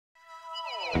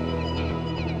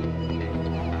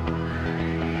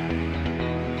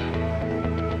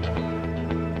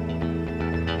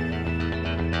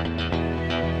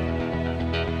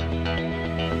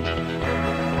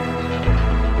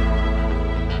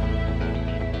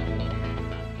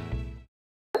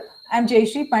I'm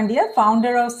Jayshree Pandya,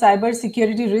 founder of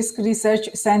Cybersecurity Risk Research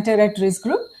Center at Risk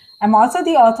Group. I'm also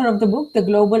the author of the book, The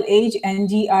Global Age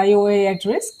NGIOA at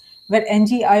Risk, where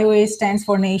NGIOA stands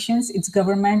for nations, its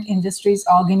government, industries,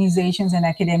 organizations, and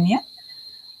academia.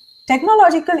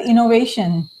 Technological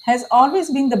innovation has always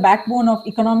been the backbone of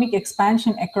economic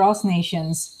expansion across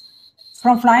nations.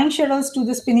 From flying shuttles to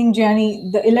the spinning journey,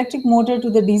 the electric motor to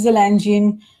the diesel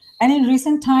engine, and in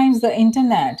recent times, the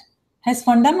internet has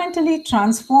fundamentally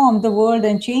transformed the world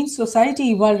and changed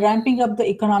society while ramping up the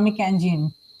economic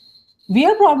engine. We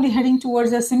are probably heading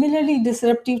towards a similarly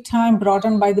disruptive time brought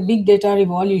on by the big data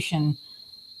revolution.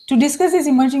 To discuss this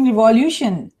emerging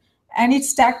revolution and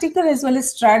its tactical as well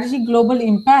as strategic global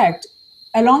impact,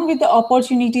 along with the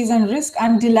opportunities and risk,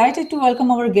 I'm delighted to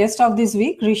welcome our guest of this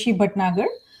week, Rishi Bhatnagar.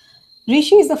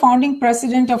 Rishi is the founding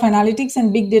president of Analytics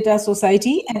and Big Data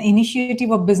Society, an initiative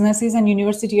of businesses and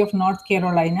University of North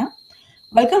Carolina.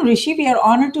 Welcome, Rishi. We are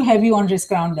honored to have you on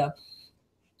Risk Roundup.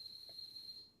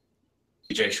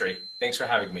 Jayshree, thanks for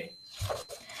having me.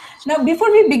 Now,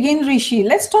 before we begin, Rishi,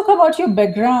 let's talk about your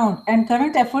background and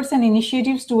current efforts and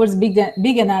initiatives towards big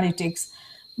analytics.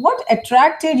 What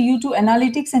attracted you to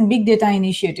analytics and big data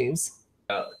initiatives?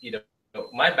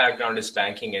 My background is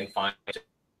banking and finance.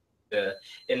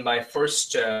 In my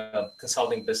first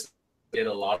consulting business, I did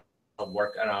a lot of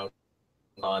work around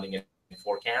planning and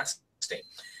forecasting.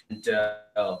 And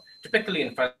typically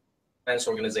in finance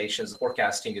organizations,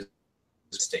 forecasting is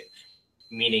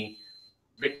meaning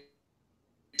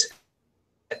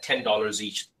at $10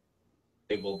 each,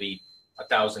 it will be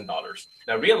 $1,000.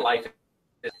 Now, real life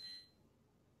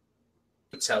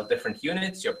could sell different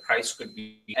units, your price could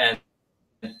be, and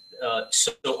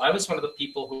so I was one of the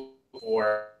people who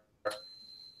were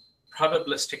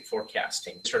probabilistic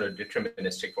forecasting, sort of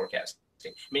deterministic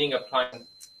forecasting, meaning applying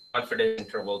confidence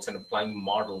intervals and applying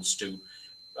models to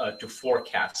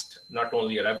forecast not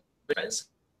only a revenue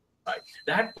side.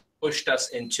 That pushed us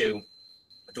into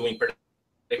doing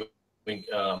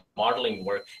modeling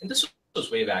work, and this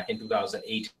was way back in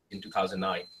 2008 and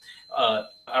 2009.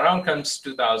 Around comes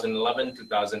 2011,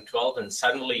 2012, and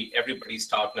suddenly everybody's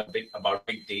talking about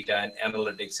big data and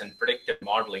analytics and predictive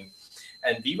modeling.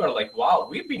 And we were like, wow,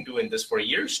 we've been doing this for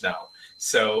years now.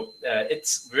 So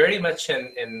it's very much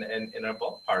in our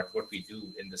ballpark what we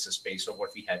do in this space or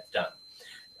what we had done.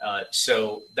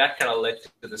 So that kind of led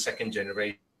to the second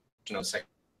generation, second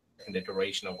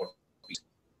iteration of what we do.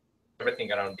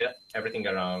 Everything around data, everything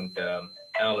around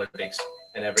analytics,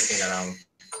 and everything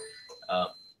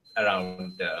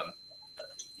around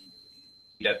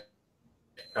data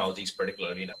technologies,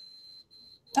 particularly now.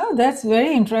 Oh, that's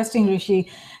very interesting, Rishi.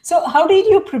 So how did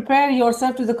you prepare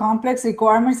yourself to the complex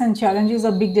requirements and challenges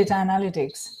of big data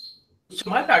analytics? So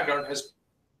my background has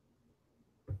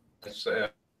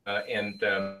in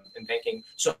banking.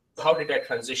 So how did I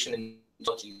transition in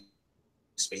technology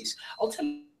space? I'll tell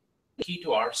you, the key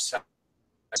to our side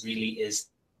really is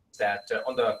that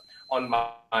on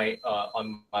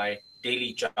my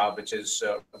daily job, which is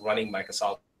running my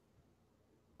consulting,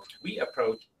 we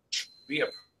approach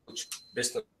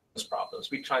business problems.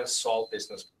 We try and solve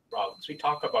business problems. We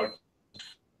talk about,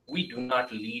 we do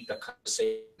not lead the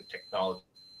conversation with technology.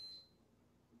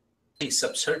 It's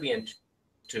subservient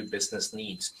to business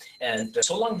needs. And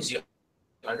so long as you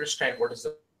understand what is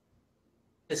the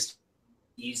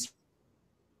easy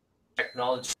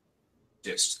technology,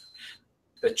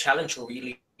 the challenge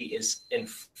really is in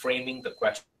framing the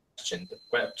question,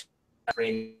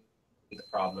 framing the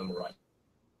problem right.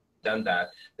 Done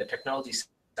that, the technology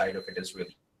side of it is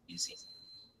really easy.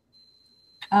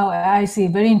 Oh, I see.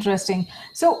 Very interesting.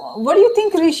 So what do you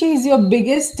think, Rishi, is your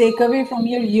biggest takeaway from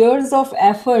your years of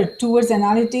effort towards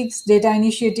analytics, data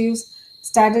initiatives,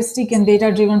 statistic, and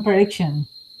data-driven prediction?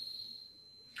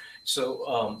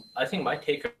 So I think my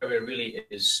takeaway really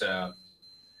is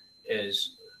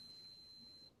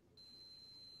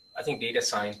I think data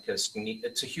scientists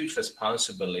it's a huge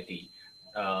responsibility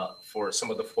for some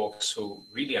of the folks who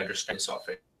really understand this of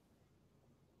it,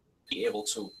 be able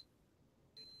to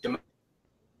demand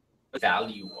the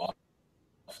value of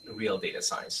real data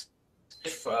science.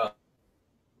 If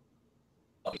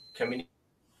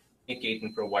communicate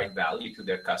and provide value to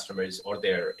their customers or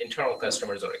their internal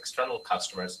customers or external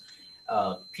customers,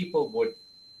 people would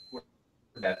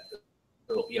that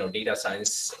data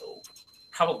science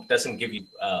probably doesn't give you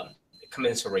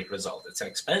commensurate result. It's an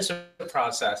expensive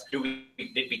process. Did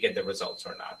we get the results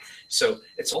or not? So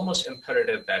it's almost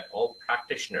imperative that all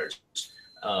practitioners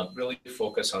really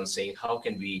focus on saying how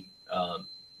can we,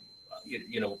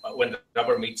 when the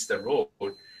rubber meets the road,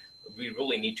 we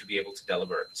really need to be able to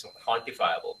deliver some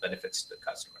quantifiable benefits to the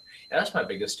customer. And that's my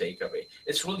biggest takeaway.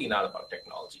 It's really not about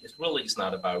technology. It really is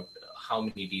not about how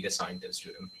many data scientists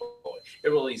you employ. It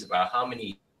really is about how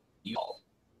many you call,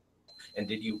 and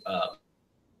did you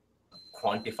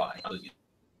quantify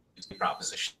the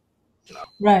proposition.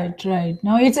 Right, right.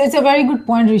 No, it's a very good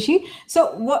point, Rishi.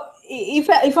 So, what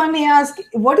if I may ask,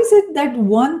 what is it that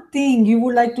one thing you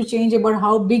would like to change about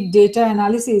how big data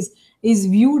analysis is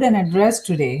viewed and addressed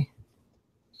today?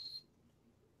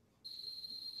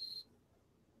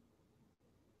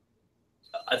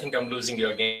 I think I'm losing you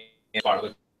again. Part of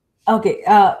the Okay,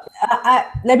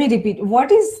 let me repeat.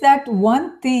 What is that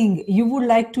one thing you would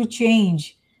like to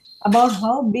change about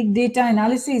how big data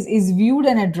analysis is viewed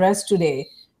and addressed today?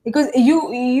 Because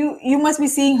you must be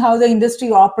seeing how the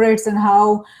industry operates and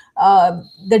how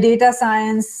the data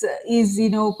science is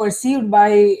perceived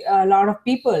by a lot of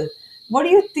people. What do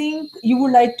you think you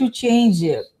would like to change?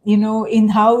 In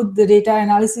how the data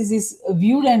analysis is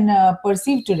viewed and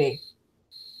perceived today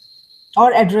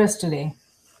or addressed today?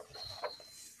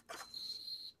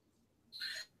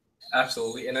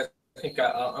 absolutely, and I think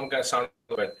I'm going to sound,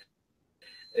 but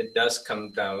it does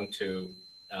come down to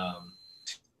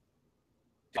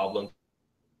problem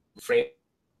framing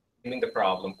the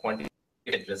problem,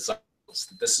 quantitative results.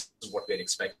 This is what we're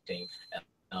expecting.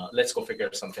 Let's go figure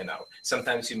something out.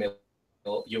 Sometimes you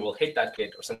will hit that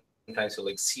hit, or sometimes you'll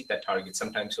exceed that target.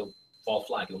 Sometimes you'll fall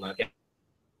flat. You'll not get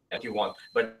what you want.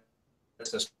 But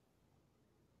it's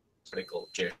critical,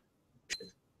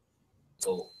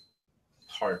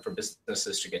 hard for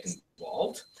businesses to get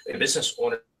involved. Business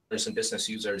owners and business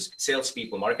users,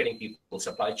 salespeople, marketing people,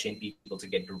 supply chain people to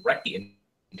get directly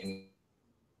in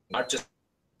not just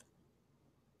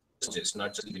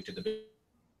leaving to the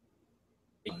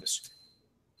business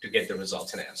to get the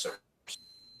results and answers.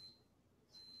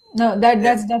 No,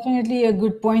 that's definitely a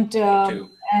good point.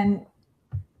 And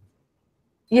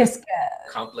yes,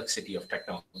 complexity of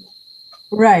technology.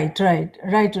 right,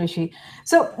 Rishi.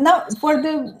 So now, for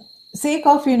the sake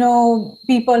of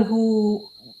people who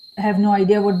have no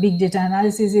idea what big data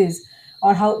analysis is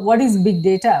or what is big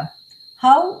data,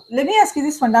 let me ask you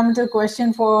this fundamental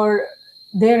question for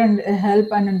their help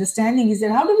and understanding is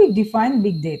that how do we define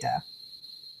big data?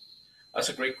 That's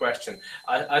a great question.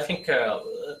 I think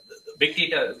big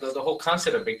data, the whole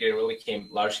concept of big data really came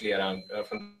largely around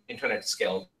from internet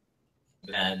scale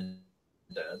and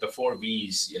the four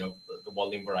V's, the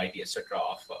volume, variety, etc.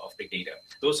 of big data.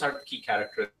 Those are the key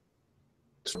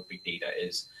characteristics of big data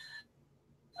is.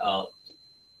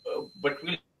 But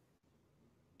really,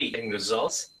 getting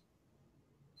results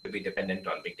to be dependent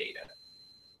on big data.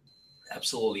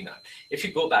 Absolutely not. If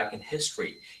you go back in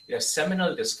history,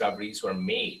 seminal discoveries were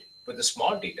made with the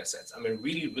small data sets. I mean,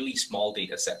 really, really small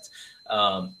data sets.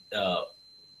 Dr.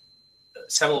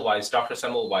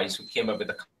 Semmelweis, who came up with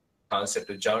the concept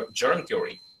of germ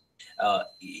theory,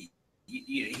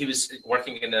 he was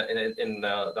working in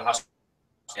the hospital,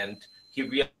 and he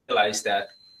realized that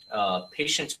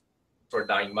patients for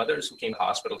dying mothers who came to the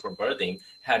hospital for birthing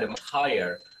had a much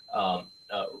higher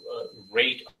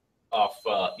rate of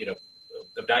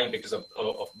dying because of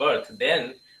birth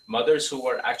than mothers who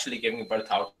were actually giving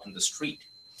birth out on the street.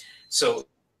 So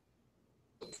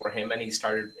for him, and he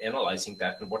started analyzing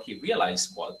that, and what he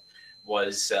realized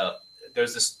was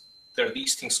there are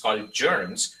these things called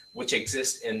germs which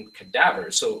exist in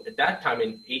cadavers. So at that time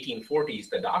in 1840s,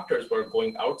 the doctors were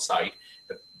going outside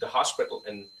the hospital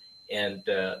and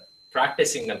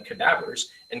practicing on cadavers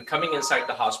and coming inside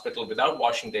the hospital without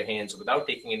washing their hands, without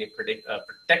taking any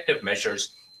protective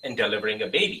measures, and delivering a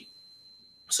baby.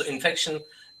 So infection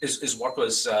is what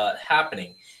was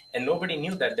happening, and nobody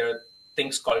knew that there are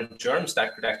things called germs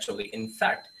that could actually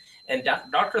infect. And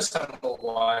Dr.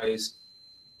 Semmelweis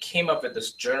came up with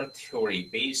this germ theory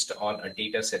based on a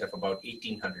data set of about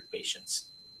 1,800 patients.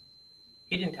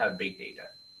 He didn't have big data,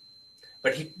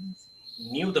 but he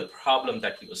knew the problem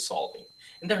that he was solving.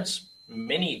 And there's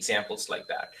many examples like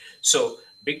that. So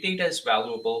big data is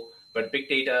valuable, but big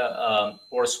data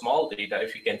or small data,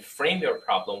 if you can frame your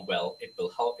problem well, it will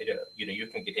help. You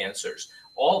can get answers.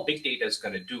 All big data is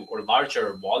going to do, or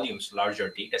larger volumes, larger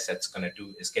data sets going to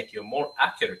do, is get you more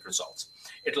accurate results.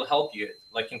 It'll help you,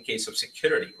 like in case of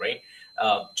security, right?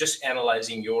 Just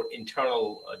analyzing your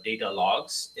internal data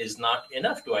logs is not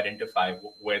enough to identify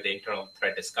where the internal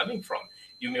threat is coming from.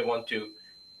 You may want to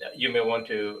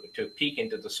peek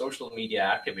into the social media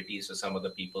activities of some of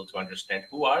the people to understand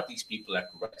who are these people at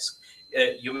risk.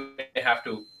 You may have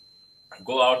to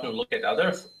go out and look at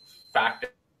other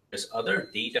factors, other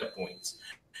data points.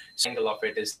 The angle of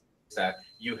it is that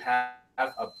you have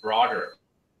a broader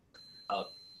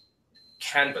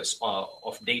canvas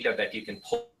of data that you can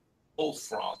pull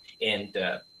from and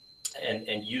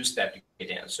use that to get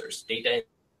answers. Data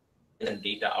and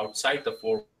data outside the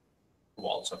four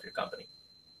walls of your company.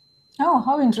 Oh,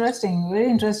 how interesting! Very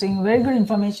interesting. Very good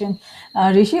information,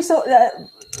 Rishi. So,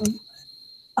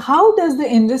 how does the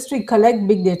industry collect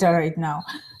big data right now?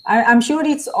 I'm sure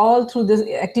it's all through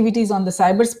the activities on the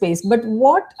cyberspace, but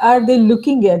what are they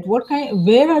looking at? What kind?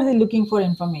 Where are they looking for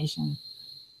information?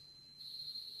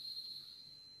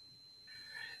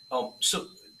 So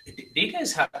data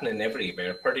is happening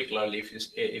everywhere, particularly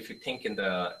if you think in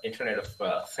the Internet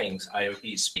of Things,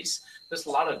 IoT space, there's a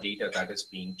lot of data that is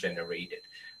being generated.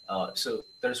 So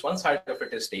there's one side of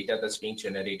it is data that's being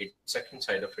generated. Second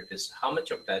side of it is how much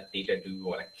of that data do you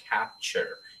want to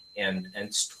capture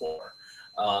and store.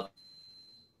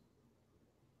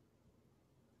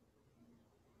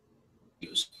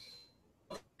 Use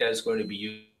data is going to be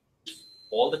used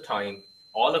all the time.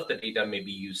 All of the data may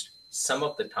be used some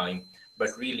of the time,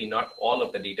 but really not all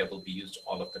of the data will be used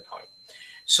all of the time.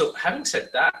 So having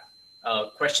said that,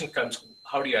 question comes,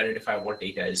 how do you identify what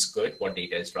data is good, what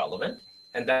data is relevant?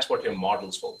 And that's what your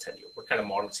models will tell you, what kind of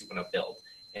models you want to build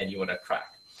and you want to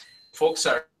track. Folks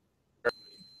are,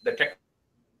 the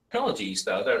technologies,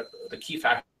 the key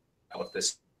factor of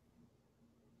this,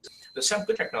 there's some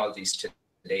good technologies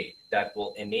today that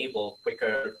will enable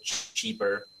quicker,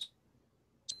 cheaper,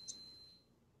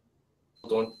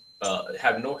 don't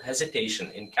have no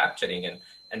hesitation in capturing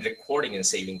and recording and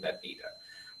saving that data,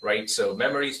 right? So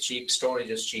memory is cheap, storage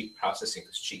is cheap, processing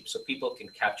is cheap. So people can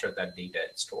capture that data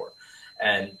and store.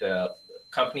 And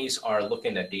companies are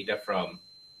looking at data from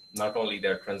not only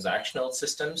their transactional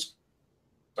systems,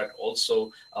 but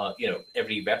also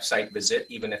every website visit,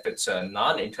 even if it's a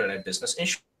non-internet business.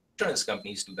 Insurance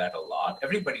companies do that a lot.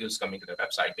 Everybody who's coming to the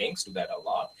website, banks do that a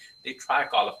lot. They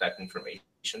track all of that information.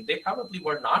 They probably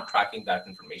were not tracking that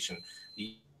information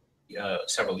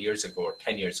several years ago or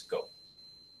 10 years ago.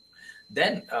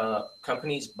 Then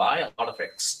companies buy a lot of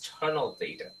external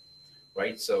data,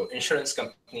 right? So insurance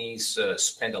companies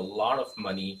spend a lot of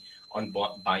money on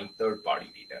buying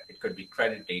third-party data. It could be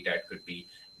credit data, it could be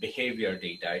behavior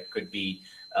data, it could be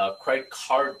credit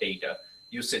card data,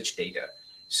 usage data.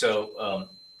 So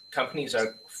companies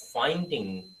are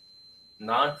finding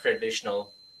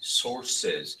non-traditional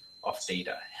sources of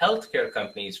data. Healthcare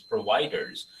companies,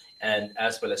 providers, and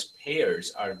as well as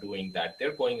payers are doing that.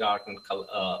 They're going out and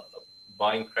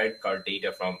buying credit card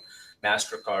data from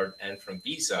MasterCard and from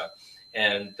Visa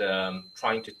and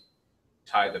trying to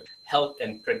tie the health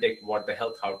and predict what the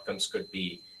health outcomes could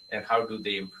be and how do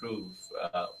they improve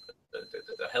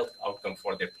the health outcome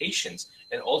for their patients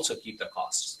and also keep the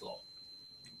costs low.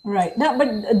 Right. Now,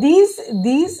 but these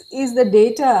is the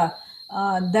data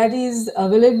that is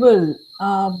available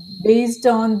based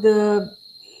on the,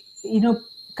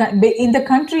 in the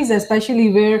countries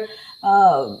especially where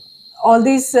all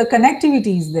these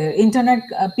connectivities there, internet,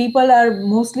 people are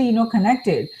mostly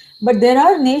connected, but there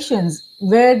are nations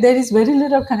where there is very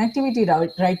little connectivity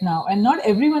right now, and not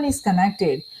everyone is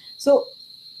connected. So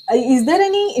is there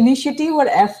any initiative or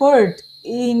effort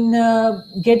in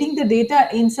getting the data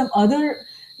in some other,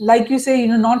 like you say,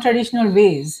 non-traditional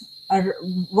ways?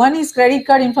 One is credit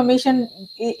card information,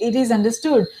 it is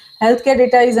understood, healthcare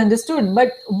data is understood,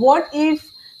 but what if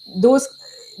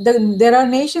there are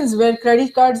nations where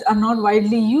credit cards are not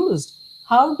widely used?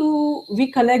 How do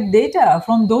we collect data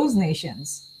from those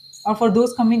nations or for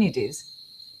those communities?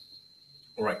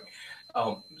 Right.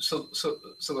 So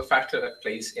the factor that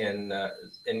plays in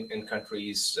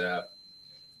countries,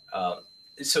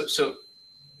 so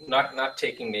not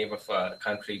taking name of a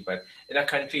country, but in a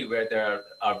country where there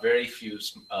are very few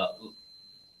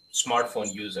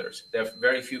smartphone users, there are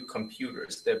very few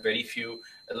computers, there are very few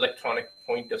electronic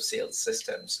point of sale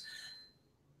systems.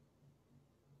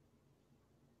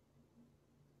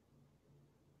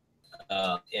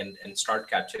 And start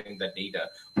capturing that data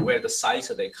where the size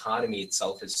of the economy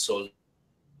itself is so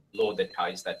low that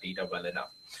ties that data well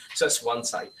enough. So that's one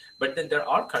side. But then there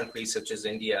are countries such as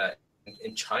India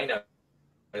and China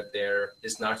where there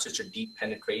is not such a deep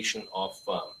penetration of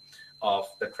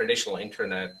the traditional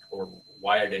internet or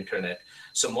wired internet.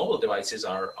 So mobile devices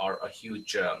are a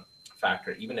huge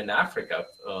factor. Even in Africa,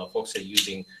 folks are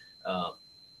using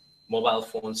mobile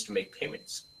phones to make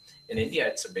payments. In India,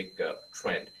 it's a big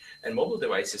trend. And mobile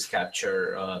devices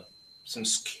capture some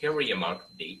scary amount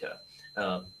of data.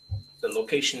 The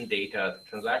location data, the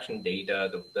transaction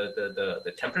data,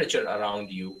 the temperature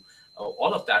around you,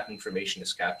 all of that information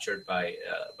is captured by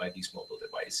these mobile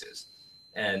devices.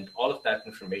 And all of that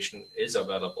information is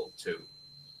available to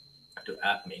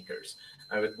app makers.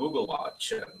 And with Google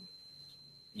Watch,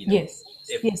 You know, Yes,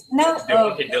 if yes. Now, if they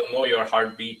want it, they'll know your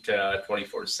heartbeat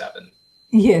 24/7.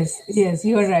 yes, yes,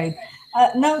 you are right.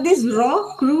 Now, this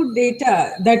raw crude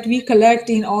data that we collect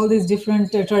in all these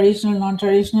different traditional,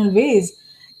 non-traditional ways,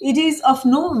 it is of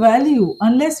no value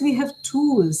unless we have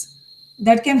tools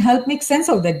that can help make sense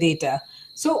of that data.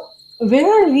 So, where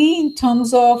are we in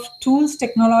terms of tools,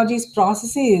 technologies,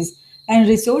 processes, and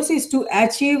resources to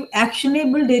achieve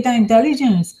actionable data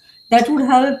intelligence that would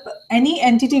help any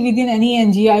entity within any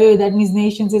NGIO, that means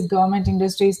nations, its government,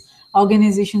 industries,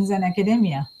 organizations, and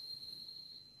academia?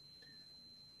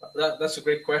 That's a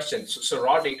great question. So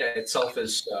raw data itself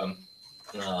is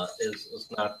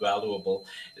not valuable.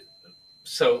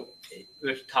 So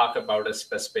if you talk about a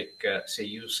specific say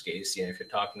use case, if you're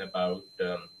talking about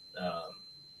um,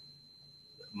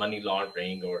 money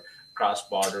laundering or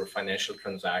cross-border financial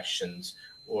transactions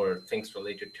or things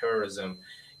related to terrorism,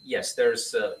 yes,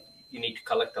 there's you need to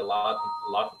collect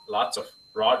lots of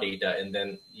raw data, and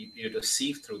then you to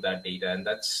sieve through that data, and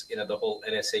that's the whole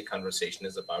NSA conversation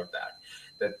is about that.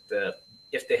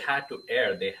 If they had to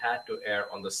err, they had to err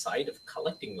on the side of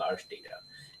collecting large data,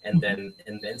 and then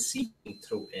sieving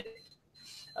through it.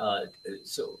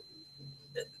 So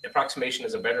approximation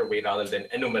is a better way rather than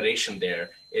enumeration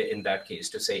there in that case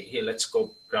to say, hey, let's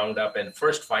go ground up and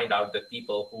first find out the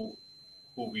people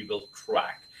who we will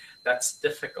track. That's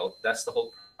difficult. That's the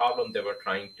whole problem they were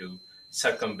trying to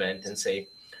circumvent and say,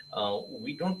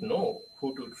 we don't know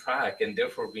who to track, and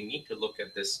therefore we need to look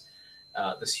at this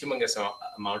humongous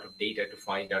amount of data to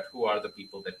find out who are the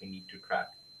people that we need to track.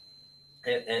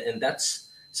 And that's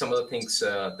some of the things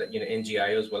that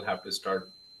NGIOs will have to start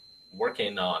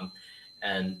working on.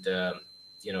 And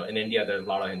in India, there's a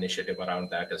lot of initiative around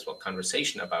that as well.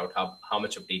 Conversation about how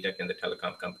much of data can the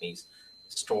telecom companies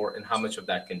store, and how much of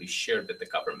that can be shared with the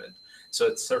government. So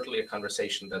it's certainly a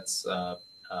conversation that's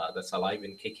alive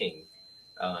and kicking,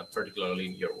 particularly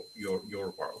in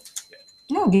your world. Yeah.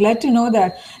 No, glad to know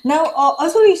that. Now,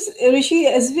 also, Rishi,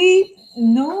 as we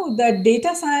know that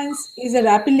data science is a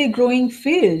rapidly growing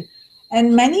field,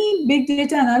 and many big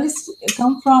data analysts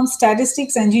come from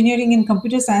statistics, engineering, and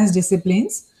computer science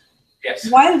disciplines. Yes.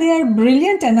 While they are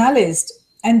brilliant analysts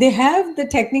and they have the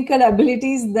technical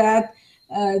abilities that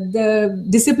the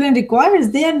discipline requires,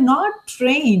 they are not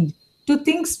trained to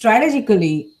think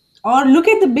strategically or look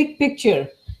at the big picture.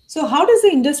 So, how does the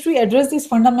industry address this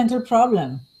fundamental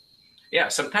problem? Yeah,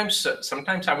 sometimes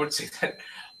I would say that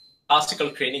classical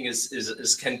training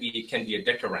is can be a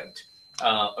deterrent.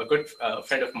 A good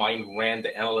friend of mine ran the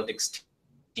analytics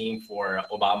team for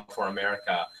Obama for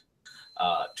America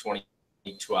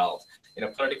 2012.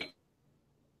 Politically,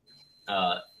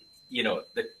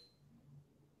 the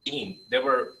team, there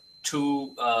were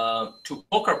two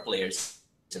poker players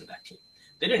in that team.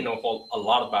 They didn't know a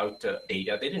lot about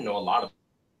data. They didn't know a lot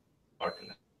about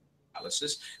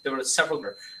analysis. There were several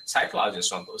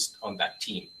psychologists on that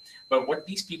team. But what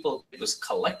these people did was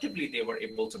collectively they were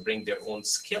able to bring their own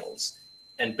skills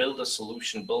and build a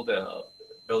solution, build an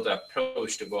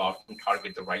approach to go out and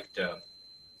target the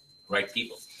right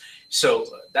people. So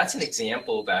that's an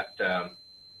example that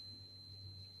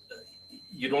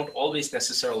you don't always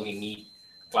necessarily need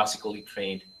classically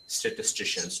trained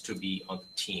statisticians to be on the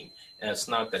team. And it's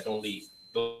not that only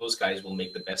those guys will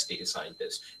make the best data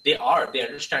scientists. They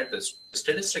understand the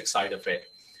statistics side of it,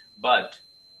 but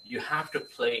you have to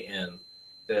play in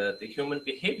the human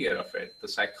behavior of it, the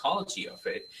psychology of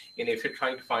it. And if you're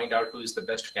trying to find out who is the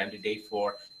best candidate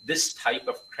for this type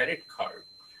of credit card,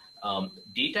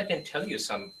 data can tell you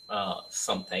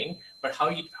something, but how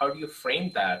do you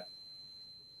frame that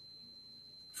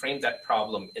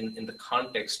problem in the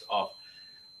context of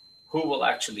who will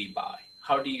actually buy?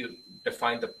 How do you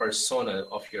define the persona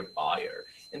of your buyer?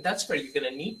 And that's where you're going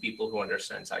to need people who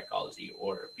understand psychology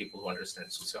or people who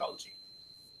understand sociology.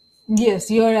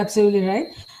 Yes, you are absolutely right.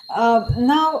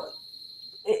 Now,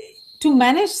 to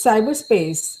manage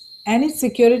cyberspace and its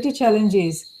security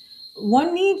challenges,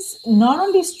 one needs not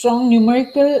only strong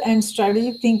numerical and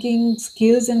strategic thinking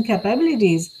skills and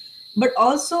capabilities, but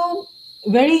also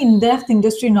very in depth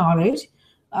industry knowledge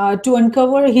to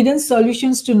uncover hidden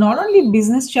solutions to not only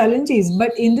business challenges,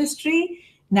 but industry,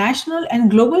 national, and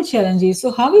global challenges.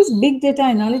 So, how is big data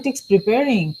analytics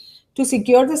preparing to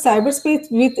secure the cyberspace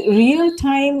with real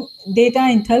time data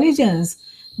intelligence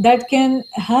that can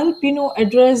help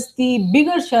address the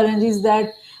bigger challenges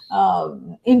that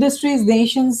industries,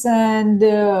 nations, and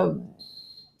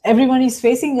everyone is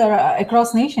facing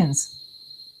across nations?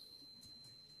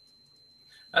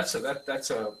 That's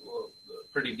a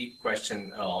pretty deep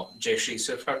question, Jayashree.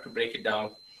 So if I have to break it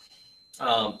down,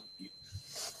 um,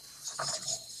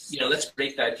 let's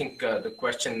break that. I think the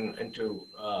question into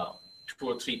two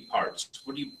or three parts.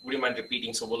 Would you mind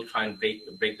repeating? So we'll try and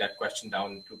break that question down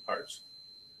in two parts.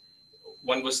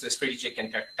 One was the strategic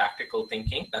and tactical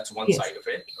thinking. That's one Yes. side of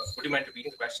it. Would you mind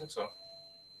repeating the question? So,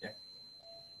 yeah.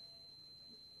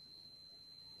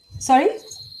 Sorry,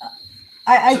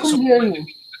 I couldn't hear you.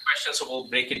 The question, so we'll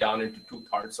break it down into two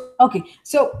parts. Okay,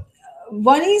 so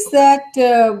one is that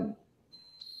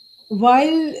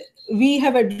while we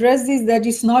have addressed this, that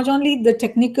it's not only the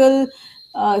technical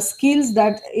skills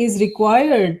that is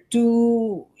required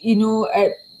to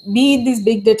be in this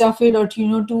big data field, or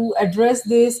to address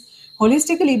this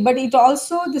holistically, but it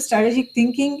also the strategic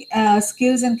thinking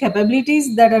skills and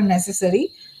capabilities that are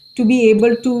necessary to be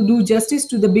able to do justice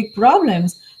to the big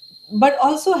problems, but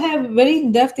also have very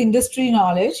in-depth industry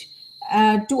knowledge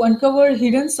to uncover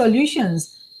hidden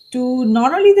solutions to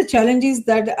not only the challenges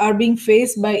that are being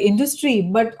faced by industry,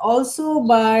 but also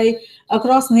by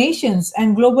across nations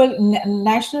and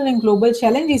national and global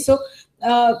challenges. So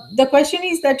the question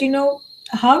is that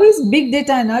how is big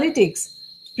data analytics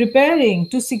preparing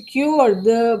to secure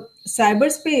the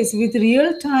cyberspace with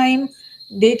real-time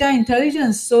data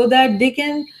intelligence so that they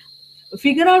can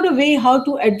figure out a way how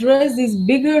to address these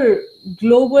bigger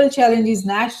global challenges,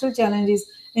 national challenges,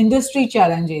 industry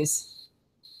challenges.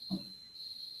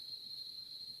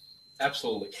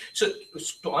 Absolutely. So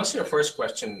to answer your first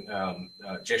question,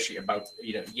 Jeshi, about,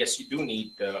 yes, you do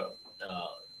need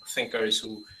thinkers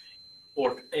who,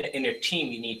 or in a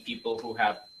team, you need people who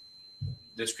have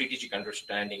the strategic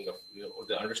understanding of, or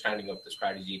the understanding of the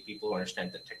strategy, people who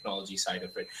understand the technology side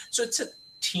of it. So it's a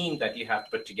team that you have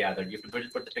to put together. You have to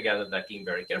put together that team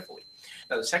very carefully.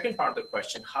 Now, the second part of the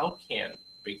question, how can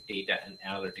big data and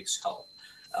analytics help?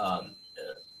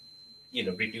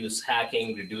 Reduce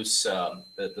hacking, reduce the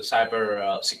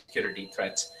cyber security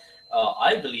threats.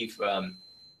 I believe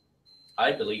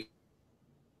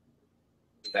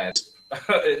that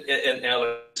and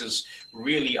analytics is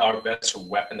really our best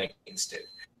weapon against it.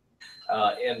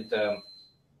 And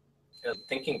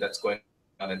thinking that's going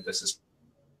on in this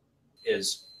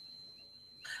is,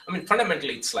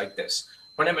 fundamentally, it's like this.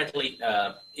 Fundamentally,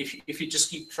 if you just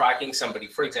keep tracking somebody,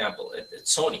 for example, at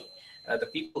Sony, the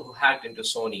people who hacked into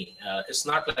Sony, it's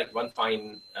not like one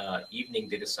fine evening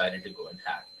they decided to go and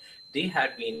hack. They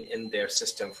had been in their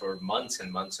system for months and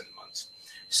months and months.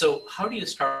 So how do you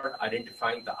start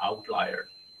identifying the outlier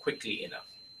quickly enough,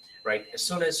 right? As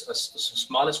soon as a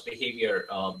smallest behavior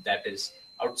that is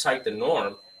outside the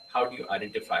norm, how do you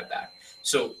identify that?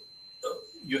 So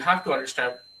you have to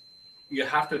understand, you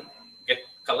have to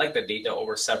collect the data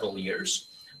over several years,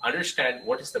 understand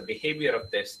what is the behavior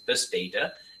of this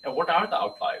data, and what are the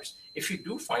outliers. If you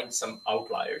do find some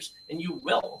outliers, and you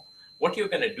will, what you're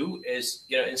going to do is,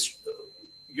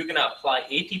 you're going to apply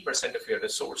 80% of your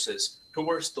resources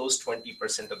towards those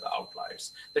 20% of the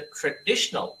outliers. The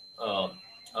traditional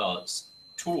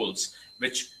tools,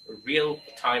 which real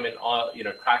time and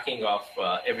tracking of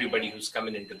everybody who's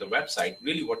coming into the website,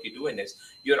 really what you're doing is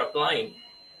you're applying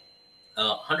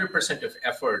 100% of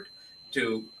effort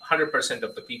to 100%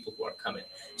 of the people who are coming.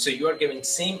 So you are giving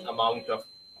same amount of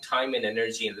time and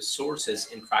energy and resources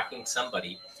in tracking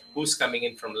somebody who's coming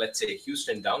in from, let's say,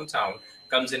 Houston downtown,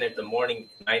 comes in at the morning,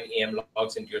 9 a.m.,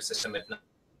 logs into your system at 9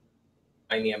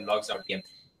 a.m., logs out again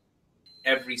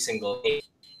every single day.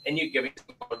 And you're giving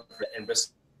and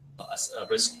risk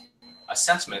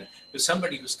assessment to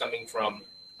somebody who's coming from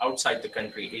outside the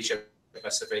country, Asia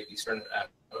Pacific, Eastern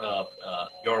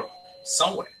Europe,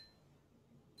 somewhere.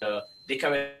 They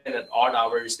come in at odd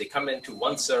hours. They come into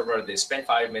one server, they spend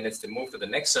 5 minutes, they move to the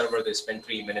next server, they spend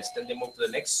 3 minutes, then they move to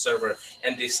the next server,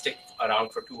 and they stick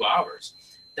around for 2 hours.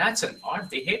 That's an odd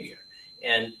behavior.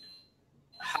 And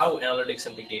how analytics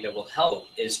and big data will help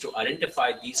is to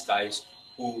identify these guys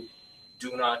who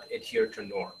do not adhere to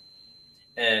norm.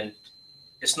 And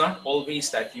it's not always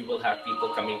that you will have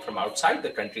people coming from outside the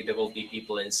country. There will be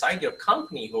people inside your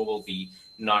company who will be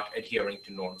not adhering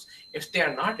to norms. If they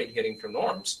are not adhering to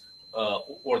norms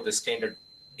or the standard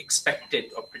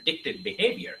expected or predicted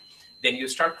behavior, then you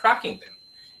start tracking them.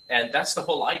 And that's the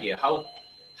whole idea, how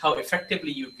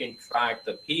effectively you can track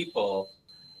the people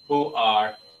who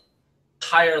are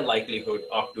higher likelihood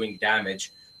of doing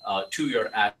damage to your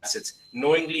assets,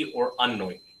 knowingly or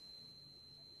unknowingly.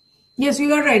 Yes,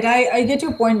 you are right. I get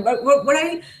your point. But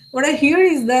what I hear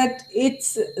is that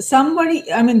it's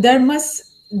somebody. I mean, there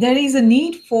is a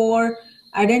need for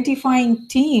identifying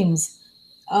teams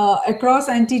across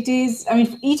entities. I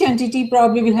mean, each entity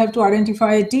probably will have to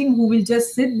identify a team who will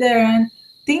just sit there and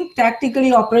think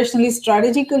tactically, operationally,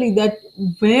 strategically that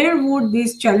where would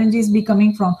these challenges be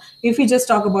coming from. If we just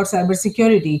talk about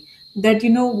cybersecurity, that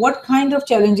what kind of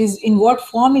challenges, in what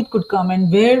form it could come, and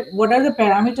what are the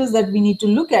parameters that we need to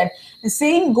look at. The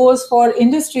same goes for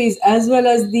industries as well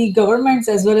as the governments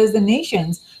as well as the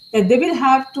nations, that they will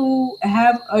have to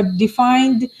have a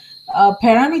defined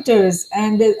parameters,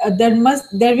 and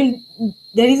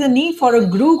there is a need for a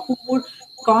group who would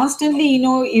constantly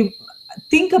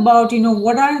think about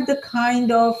what are the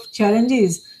kind of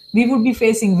challenges we would be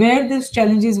facing, where these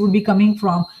challenges would be coming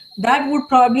from. That would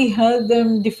probably help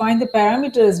them define the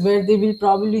parameters where they will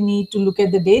probably need to look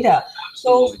at the data.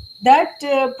 So Absolutely.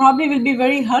 that probably will be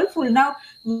very helpful. Now,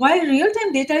 while real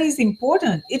time data is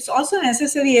important, it's also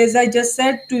necessary, as I just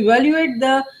said, to evaluate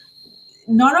the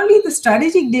not only the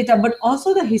strategic data but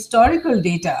also the historical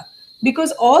data,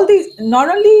 because all these, not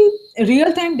only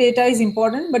real time data is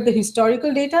important, but the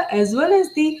historical data as well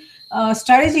as the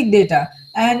strategic data.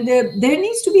 And there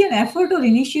needs to be an effort or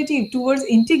initiative towards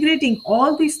integrating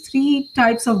all these three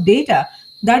types of data.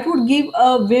 That would give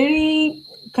a very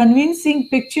convincing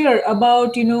picture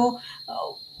about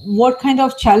what kind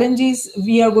of challenges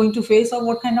we are going to face, or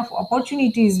what kind of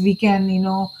opportunities we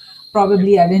can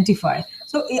probably identify.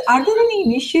 So, are there any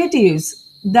initiatives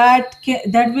that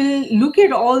will look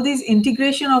at all these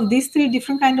integration of these three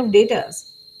different kind of data?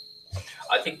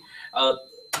 I think uh,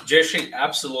 Jayashree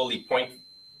absolutely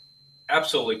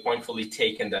pointfully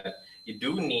taken that you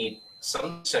do need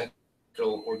some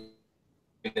central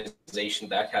organization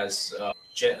that has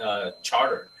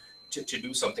charter to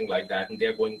do something like that, and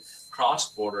they're going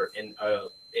cross border in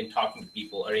talking to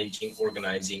people, arranging,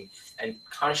 organizing, and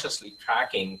consciously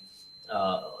tracking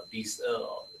these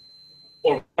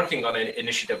or working on an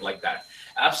initiative like that.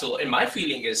 Absolutely. And my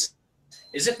feeling is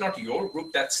it not your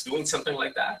group that's doing something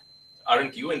like that?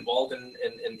 Aren't you involved in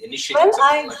initiating Well,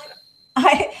 something like that?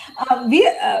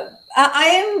 I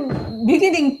am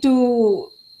beginning to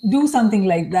do something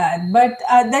like that, but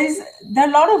there are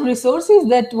a lot of resources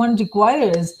that one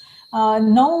requires.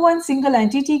 No one single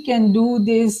entity can do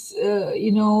this,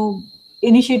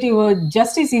 initiative or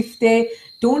justice if they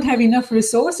don't have enough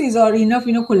resources or enough,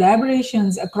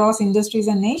 collaborations across industries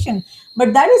and nation.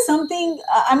 But that is something.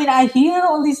 I mean, I hear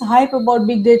all this hype about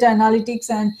big data analytics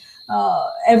and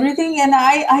everything, and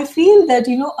I feel that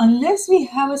unless we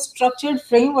have a structured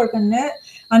framework, and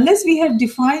unless we have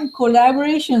defined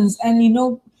collaborations,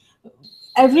 and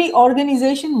every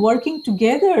organization working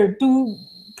together to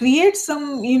create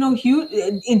some huge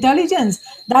intelligence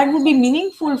that would be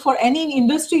meaningful for any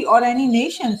industry or any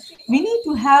nation, we need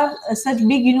to have such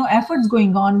big efforts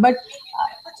going on. But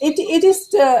it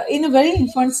is in a very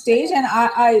infant stage, and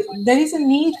there is a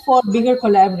need for bigger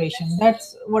collaboration.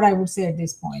 That's what I would say at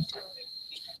this point.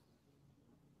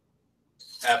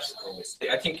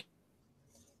 Absolutely. I think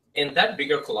in that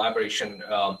bigger collaboration,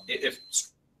 if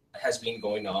has been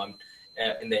going on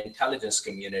in the intelligence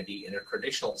community in a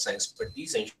traditional sense, but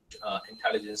these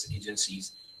intelligence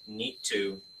agencies need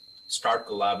to start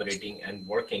collaborating and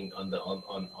working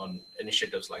on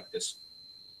initiatives like this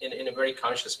in a very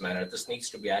conscious manner. This needs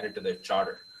to be added to their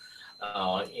charter,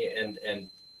 uh, and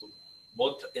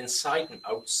both inside and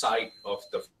outside of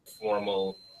the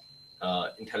formal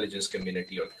intelligence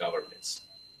community or governments,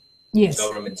 Yes.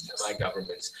 governments,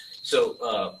 semi-governments.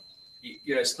 So,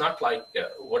 it's not like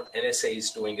what NSA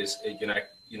is doing is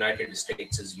United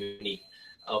States is unique.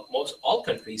 Most all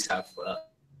countries have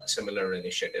similar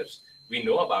initiatives. We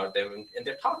know about them, and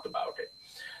they're talked about it.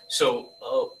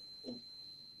 So,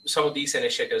 some of these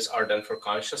initiatives are done for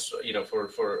conscious,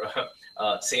 for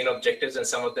sane objectives, and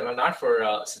some of them are not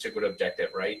for such a good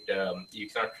objective, right? You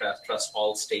cannot trust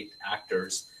all state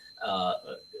actors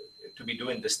to be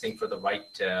doing this thing for the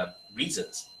right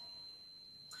reasons.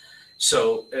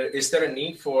 So, is there a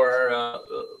need for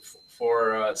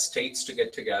states to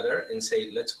get together and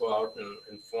say, let's go out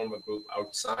and form a group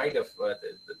outside of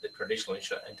the traditional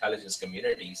intelligence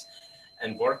communities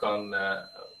and work on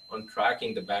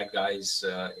tracking the bad guys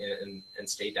and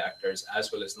state actors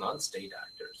as well as non-state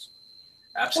actors?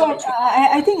 Well, Absolutely.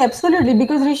 I think absolutely,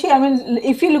 because Rishi, I mean,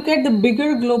 if you look at the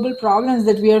bigger global problems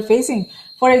that we are facing,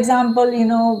 for example,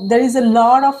 there is a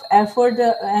lot of effort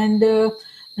and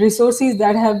resources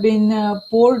that have been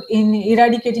poured in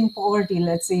eradicating poverty,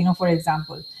 let's say, for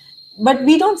example, but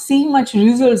we don't see much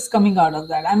results coming out of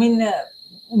that. I mean,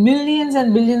 millions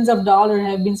and billions of dollars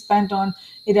have been spent on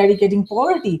eradicating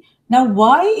poverty. Now,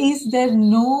 why is there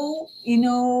no,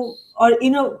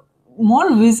 or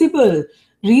more visible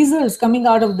results coming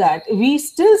out of that? We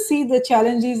still see the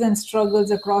challenges and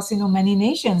struggles across many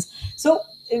nations. So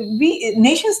we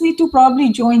nations need to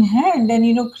probably join hand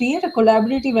and create a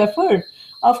collaborative effort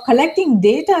of collecting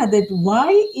data, that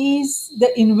why is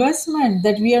the investment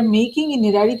that we are making in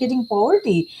eradicating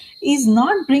poverty is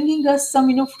not bringing us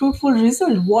some fruitful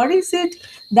result. What is it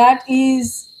that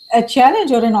is a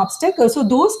challenge or an obstacle? So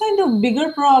those kind of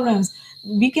bigger problems,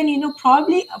 we can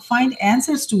probably find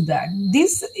answers to that.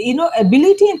 This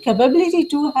ability and capability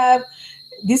to have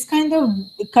this kind of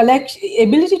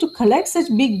ability to collect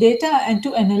such big data and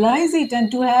to analyze it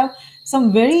and to have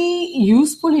some very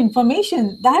useful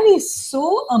information, that is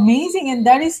so amazing, and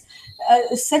that is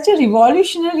such a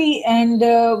revolutionary, and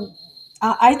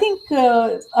I think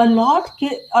a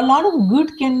lot of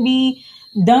good can be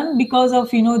done because of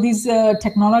this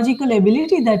technological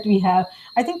ability that we have.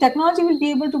 I think technology will be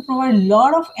able to provide a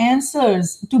lot of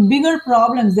answers to bigger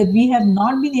problems that we have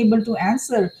not been able to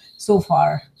answer so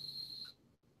far.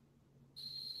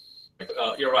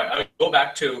 You're right. I mean, go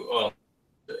back to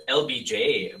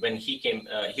LBJ when he came.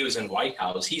 He was in White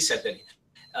House. He said that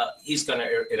he's going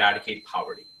to eradicate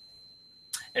poverty.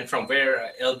 And from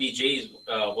where LBJ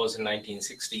was in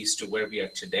 1960s to where we are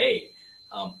today,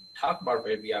 talk about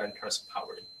where we are in terms of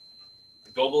poverty.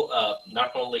 Global,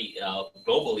 not only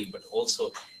globally, but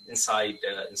also inside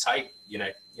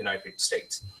United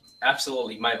States.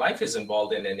 Absolutely. My wife is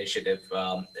involved in an initiative.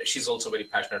 She's also very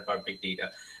passionate about big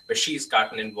data, but she's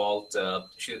gotten involved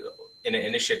in an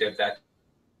initiative that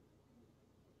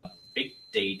big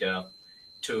data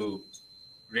to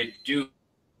reduce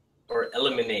or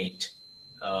eliminate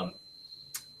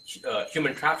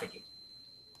human trafficking.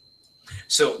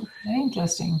 So very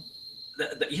interesting.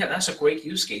 Yeah, that's a great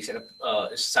use case. And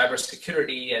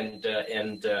cybersecurity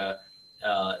and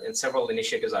several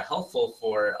initiatives are helpful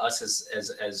for us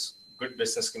as good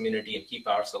business community and keep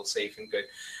ourselves safe and good.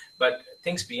 But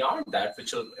things beyond that,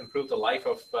 which will improve the life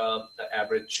of the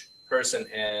average person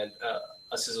and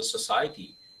us as a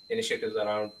society, initiatives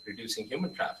around reducing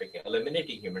human trafficking,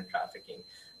 eliminating human trafficking,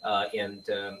 and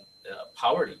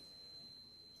poverty.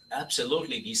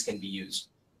 Absolutely, these can be used.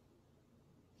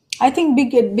 I think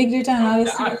big data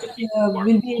analysis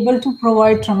will be able to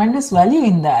provide tremendous value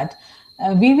in that.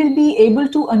 We will be able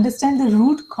to understand the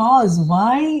root cause,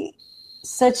 why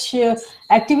such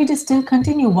activities still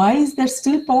continue, why is there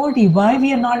still poverty, why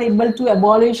we are not able to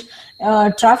abolish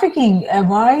trafficking,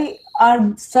 why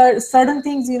are certain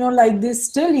things like this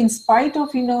still in spite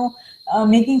of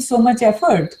making so much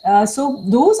effort. So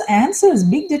those answers,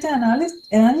 big data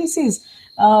analysis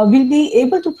will be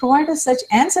able to provide us such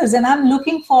answers, and I'm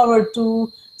looking forward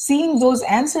to seeing those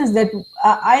answers. That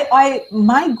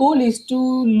my goal is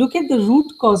to look at the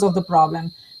root cause of the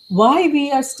problem, why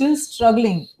we are still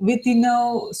struggling with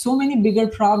so many bigger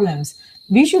problems.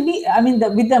 We should be, I mean,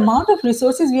 with the amount of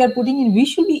resources we are putting in, we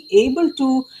should be able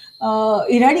to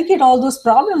eradicate all those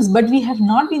problems, but we have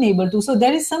not been able to. So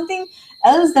there is something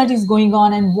else that is going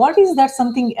on, and what is that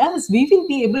something else? We will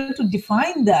be able to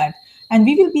define that, and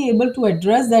we will be able to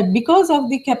address that because of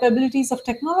the capabilities of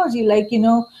technology, like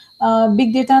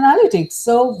big data analytics.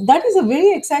 So that is a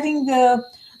very exciting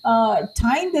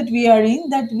time that we are in,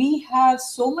 that we have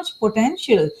so much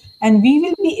potential, and we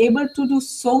will be able to do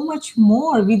so much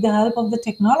more with the help of the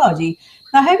technology.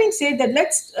 Now, having said that,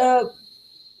 let's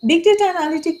big data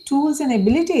analytic tools and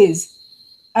abilities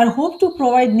are hoped to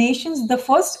provide nations the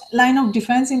first line of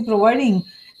defense in providing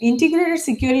integrated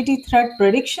security threat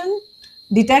prediction,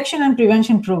 detection, and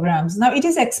prevention programs. Now, it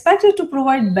is expected to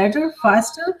provide better,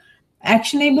 faster,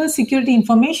 actionable security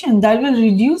information that will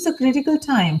reduce the critical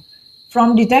time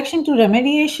from detection to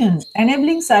remediation,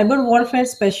 enabling cyber warfare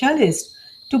specialists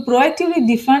to proactively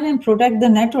defend and protect the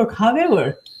network.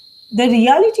 However, the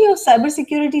reality of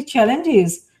cybersecurity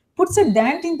challenges puts a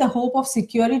dent in the hope of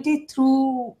security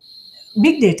through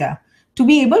big data. To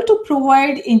be able to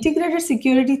provide integrated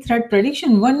security threat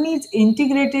prediction, one needs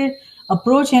integrated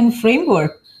approach and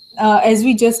framework. As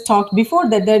we just talked before,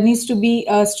 that there needs to be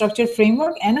a structured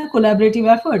framework and a collaborative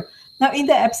effort. Now, in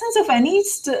the absence of any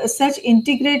such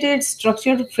integrated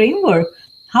structured framework,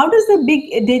 how does the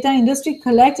big data industry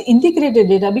collect integrated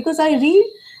data? Because I read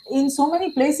in so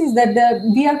many places that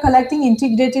we are collecting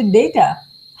integrated data.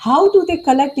 How do they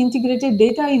collect integrated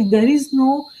data if there is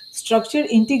no structured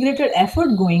integrated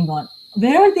effort going on?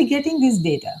 Where are they getting this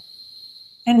data?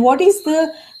 And what is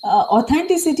the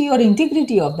authenticity or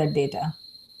integrity of that data?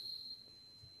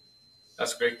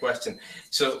 That's a great question.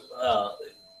 So,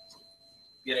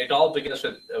 it all begins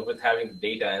with having the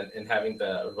data and having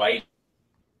the right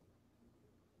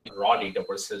raw data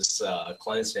versus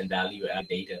cleansed and value-added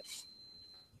data.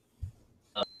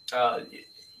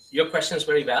 Your question is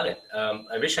very valid.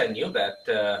 I wish I knew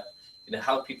that.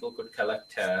 How people could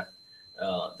collect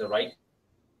the right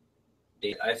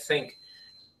data. I think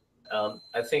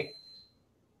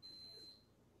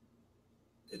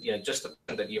just the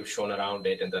passion that you've shown around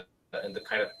it, and the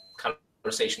kind of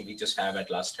conversation we just have at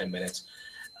last 10 minutes,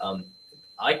 um,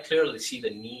 I clearly see the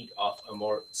need of a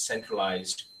more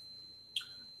centralized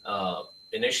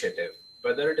initiative,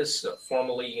 whether it is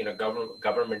formally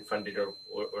government funded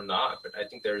or not. But I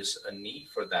think there's a need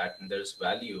for that, and there's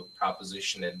value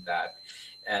proposition in that,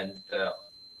 and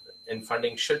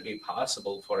funding should be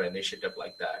possible for an initiative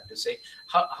like that to say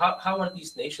how are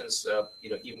these nations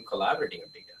even collaborating on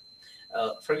data.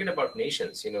 Forget about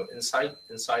nations. Uh,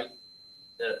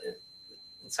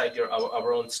 inside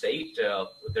our own state,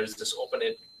 there's this open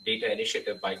data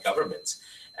initiative by governments,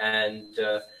 and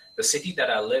the city that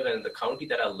I live in, the county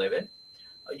that I live in,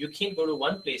 you can't go to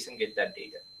one place and get that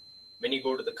data. When you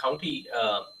go to the county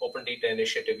open data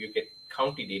initiative, you get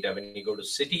county data. When you go to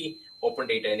city open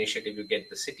data initiative, you get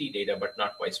the city data, but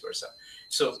not vice versa.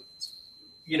 So,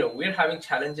 we're having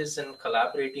challenges in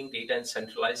collaborating data and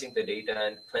centralizing the data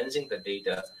and cleansing the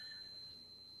data at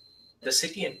the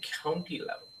city and county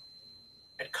level.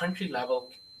 At country level,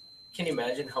 can you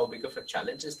imagine how big of a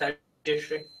challenge is that,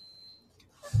 Jayashree?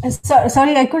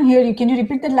 Sorry, I couldn't hear you. Can you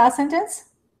repeat that last sentence?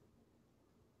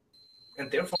 And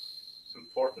therefore,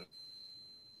 important.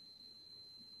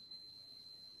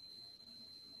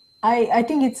 I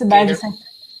think it's a Can bad you sentence.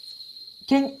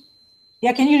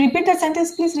 Can you repeat that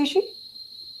sentence, please, Rishi?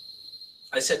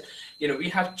 I said, we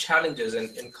have challenges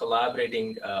in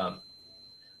collaborating uh,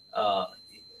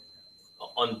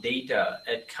 on data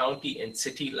at county and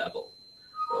city level.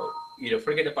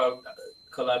 Forget about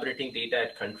collaborating data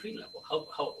at country level.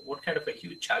 What kind of a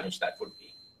huge challenge that would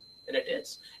be, and it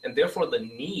is, and therefore the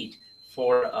need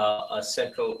for a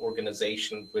central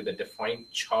organization with a defined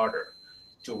charter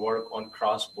to work on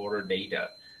cross-border data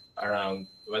around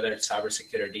whether it's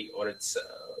cybersecurity or it's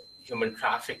human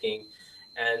trafficking,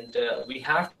 and we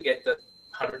have to get the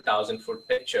 100,000-foot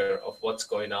picture of what's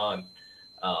going on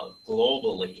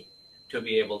globally to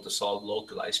be able to solve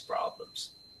localized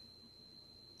problems.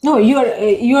 No, you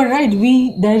are right.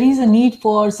 There is a need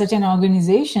for such an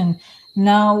organization.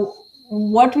 Now,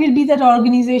 what will be that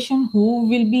organization? Who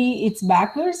will be its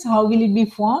backers? How will it be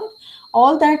formed?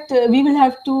 All that we will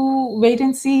have to wait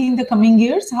and see in the coming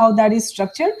years how that is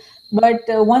structured. But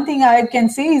one thing I can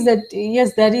say is that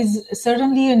yes, there is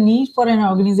certainly a need for an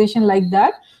organization like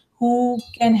that who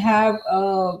can have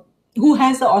who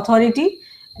has the authority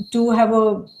to have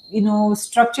a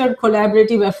structured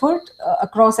collaborative effort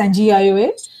across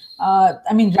NGIOA.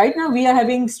 I mean, right now we are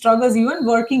having struggles even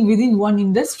working within one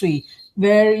industry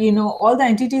where all the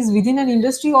entities within an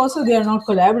industry also they are not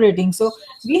collaborating. So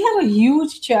we have a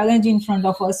huge challenge in front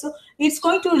of us. So it's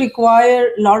going to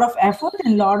require a lot of effort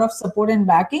and a lot of support and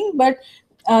backing. But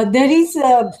there is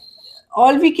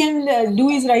all we can do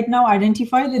is right now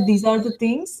identify that these are the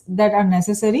things that are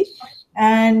necessary,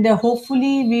 and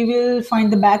hopefully we will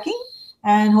find the backing,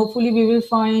 and hopefully we will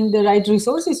find the right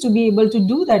resources to be able to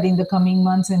do that in the coming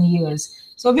months and years.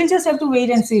 So we'll just have to wait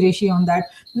and see, Rishi, on that.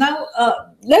 Now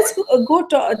let's go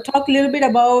talk a little bit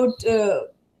about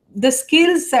the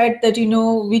skill set that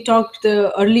we talked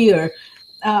earlier.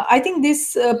 I think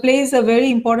this plays a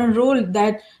very important role,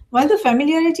 that while the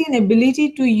familiarity and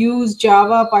ability to use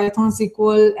Java, Python,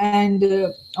 SQL,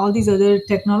 and all these other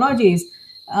technologies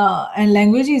and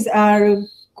languages are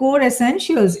core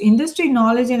essentials, industry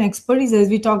knowledge and expertise, as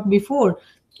we talked before,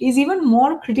 is even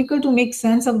more critical to make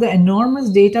sense of the enormous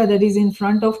data that is in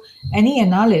front of any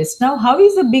analyst. Now, how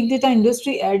is the big data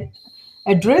industry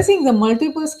addressing the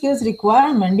multiple skills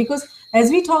requirement? Because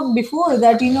as we talked before,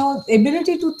 that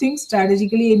ability to think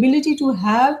strategically, ability to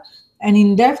have an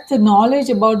in-depth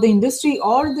knowledge about the industry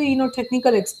or the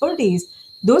technical expertise,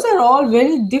 those are all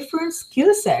very different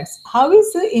skill sets. How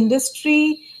is the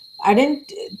industry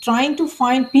trying to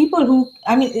find people who,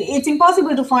 I mean, it's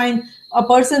impossible to find a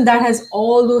person that has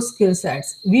all those skill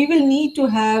sets. We will need to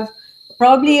have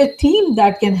probably a team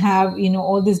that can have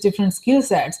all these different skill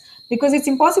sets, because it's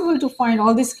impossible to find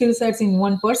all these skill sets in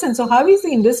one person. So how is the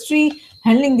industry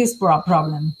handling this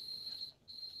problem?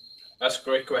 That's a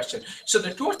great question. So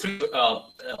the two or three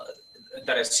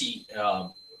that I see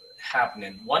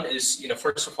happening. One is,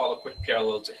 first of all, a quick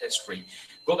parallel to history.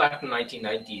 Go back to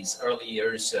 1990s, early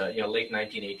years, late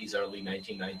 1980s, early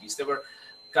 1990s. There were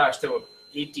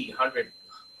 80, 100,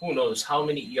 who knows how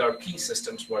many ERP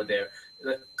systems were there.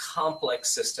 The complex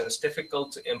systems,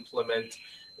 difficult to implement,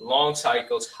 long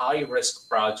cycles, high risk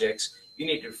projects. You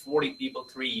needed 40 people,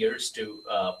 3 years to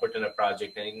put in a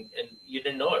project, and you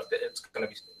didn't know if it's going to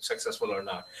be successful or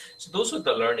not. So those were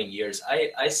the learning years.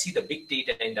 I see the big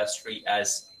data industry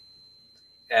as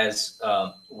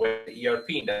where the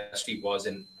ERP industry was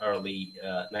in early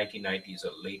 1990s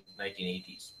or late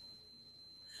 1980s.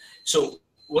 So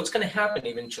what's going to happen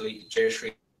eventually,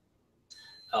 Jayashree,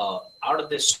 out of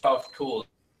this soft tools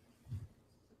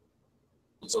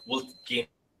will gain,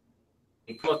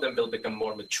 some of them will become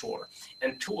more mature.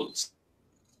 And tools,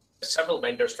 several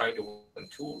vendors trying to work on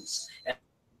tools,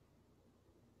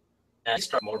 and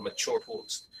start more mature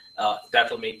tools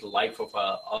that will make the life of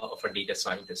a data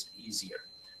scientist easier.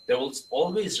 There will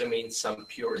always remain some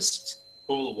purists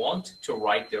who will want to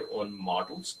write their own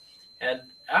models. And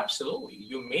absolutely,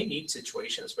 you may need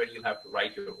situations where you have to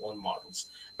write your own models.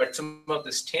 But some of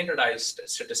the standardized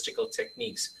statistical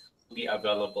techniques will be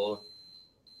available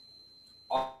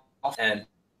and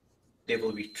they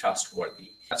will be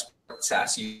trustworthy. That's what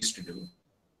SAS used to do.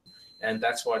 And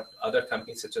that's what other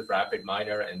companies such as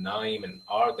RapidMiner and Nime and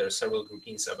R, there are several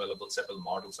routines available, several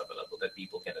models available that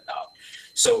people can adopt.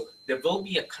 So there will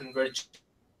be a convergence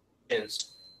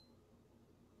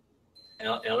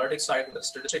analytics side and the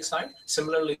statistics side.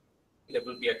 Similarly, there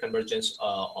will be a convergence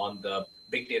on the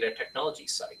big data technology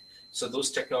side. So those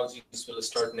technologies will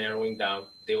start narrowing down,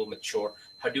 they will mature.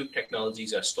 Hadoop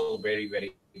technologies are still very,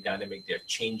 very dynamic, they're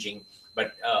changing.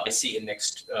 But I see in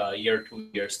next year, 2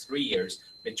 years, 3 years,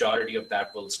 majority of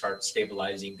that will start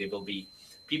stabilizing.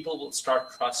 People will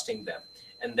start trusting them.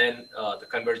 And then the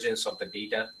convergence of the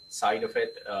data side of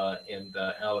it and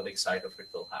the analytics side of it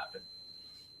will happen.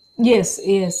 Yes,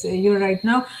 yes, you're right.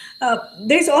 Now,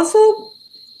 there's also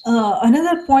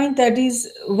another point, that is,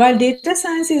 while data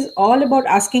science is all about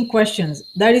asking questions,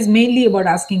 that is mainly about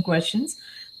asking questions,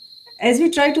 as we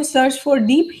try to search for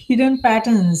deep hidden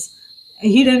patterns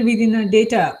hidden within our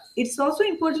data, it's also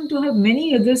important to have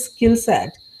many other skill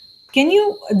set. Can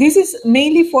you, this is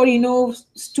mainly for,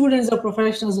 students or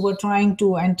professionals who are trying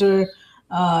to enter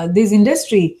this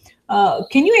industry.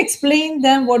 Can you explain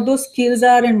them what those skills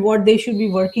are and what they should be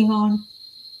working on?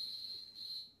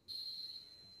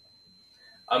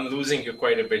 I'm losing you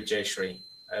quite a bit, Jayshree.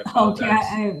 I Okay,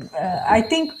 apologize. I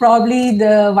think probably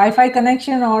the Wi-Fi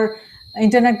connection or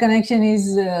internet connection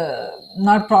is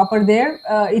not proper there.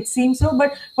 It seems so.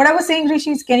 But what I was saying,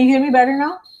 Rishi, is, can you hear me better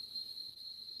now?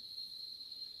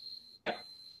 Yeah,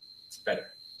 it's better.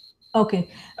 Okay.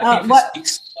 I think if you What? speak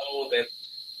slow, then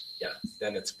yeah,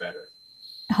 then it's better.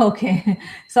 Okay,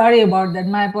 sorry about that.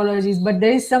 My apologies, but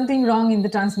there is something wrong in the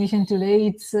transmission today.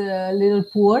 It's a little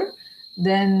poor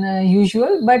than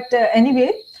usual. But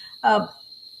anyway, uh,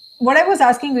 what I was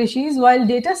asking, Rishi, is, while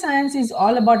data science is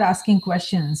all about asking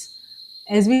questions,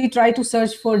 as we try to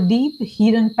search for deep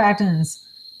hidden patterns,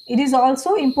 it is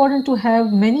also important to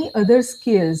have many other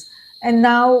skills. And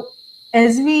now,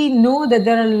 as we know that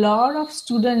there are a lot of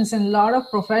students and a lot of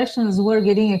professionals who are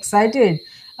getting excited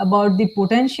about the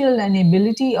potential and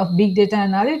ability of big data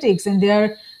analytics, and they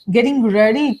are getting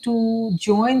ready to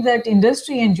join that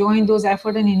industry and join those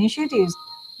effort and initiatives,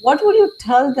 what would you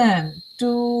tell them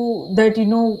to that,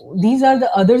 these are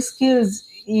the other skills,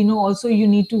 also you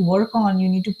need to work on, you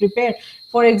need to prepare?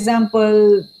 For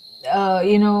example,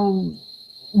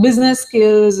 business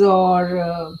skills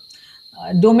or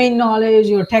domain knowledge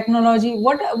or technology.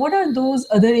 What are those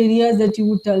other areas that you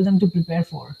would tell them to prepare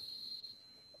for?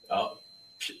 Uh,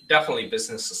 Definitely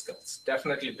business skills.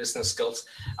 Definitely business skills.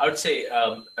 I would say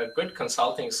a good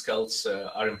consulting skills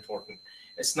are important.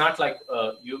 It's not like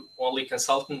you only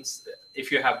consultants.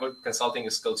 If you have good consulting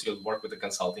skills, you'll work with a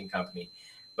consulting company.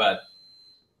 But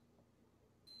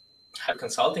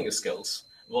consulting skills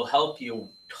will help you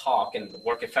talk and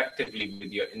work effectively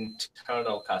with your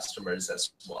internal customers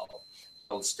as well.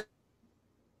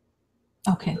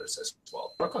 Okay. As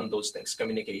well. Work on those things,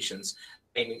 communications,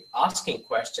 asking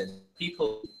questions.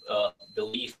 People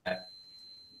believe that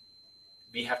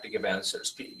we have to give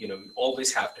answers. We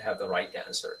always have to have the right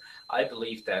answer. I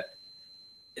believe that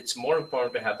it's more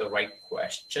important to have the right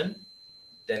question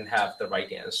than have the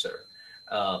right answer.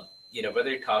 Whether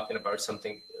you're talking about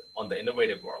something on the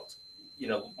innovative world,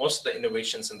 most of the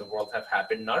innovations in the world have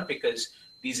happened not because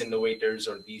these innovators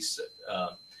or these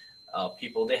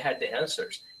people, they had the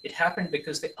answers. It happened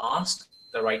because they asked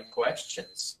the right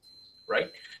questions,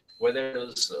 right? Whether it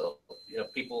was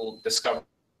people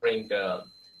discovering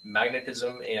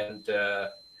magnetism and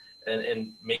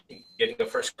getting the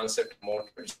first concept of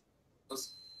motors,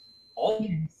 all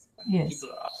Yes. Yes. people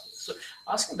are asking. So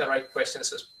asking the right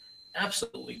questions is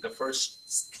absolutely the first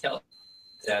skill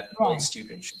that all Right.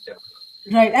 students should develop.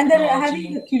 Right, and they're having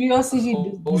Technology, the curiosity,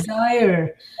 code,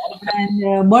 desire, all of it.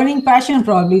 and burning passion,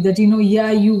 probably, that,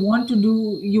 yeah, you want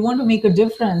to make a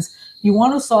difference, you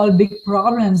want to solve big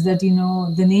problems that,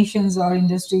 the nations or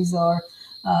industries or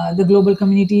the global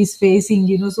community is facing.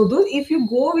 So those, if you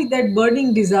go with that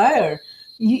burning desire,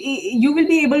 you will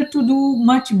be able to do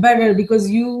much better, because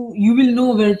you will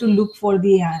know where to look for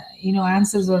the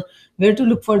answers, or where to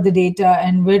look for the data,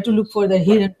 and where to look for the Right.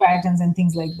 hidden patterns and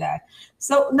things like that.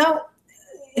 So now,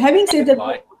 having said With that,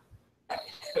 why.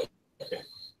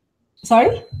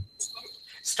 sorry.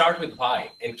 Start with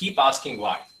why and keep asking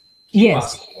why. Keep Yes,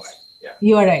 asking why. Yeah.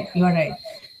 you are right. You are right.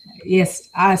 Yes,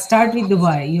 start with the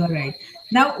why. You are right.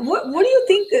 Now, what do you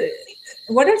think?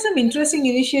 What are some interesting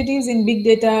initiatives in big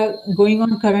data going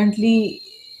on currently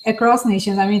across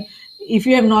nations? I mean, if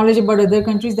you have knowledge about other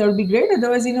countries, that would be great.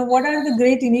 Otherwise, what are the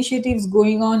great initiatives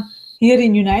going on here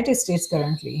in United States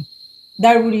currently?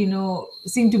 That would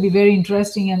seem to be very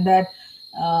interesting, and that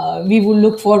we would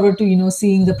look forward to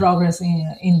seeing the progress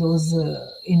in those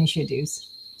initiatives.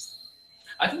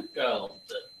 I think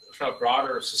from a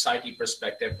broader society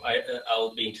perspective,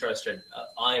 I'll be interested.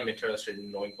 I am interested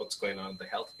in knowing what's going on the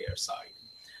healthcare side.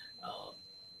 Um,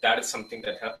 that is something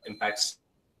that impacts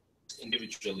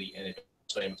individually, and it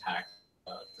also impacts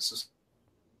the society.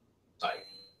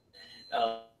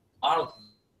 A lot of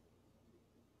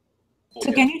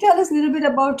So, can you tell us a little bit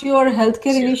about your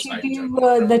healthcare healthcare side, which are initiative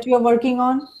different. that you are working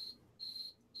on?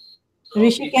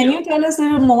 Rishi, can Yeah. you tell us a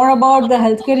little more about the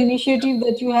healthcare initiative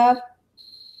that you have?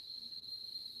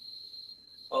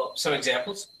 Some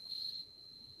examples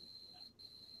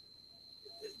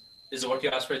is what you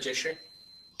asked for, Jayashree.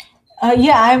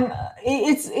 Yeah,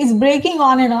 It's breaking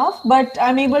on and off, but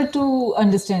I'm able to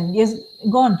understand. Yes,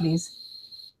 go on, please.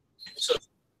 So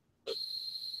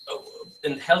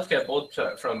in healthcare, both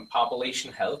from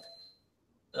population health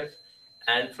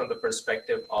and from the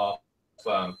perspective of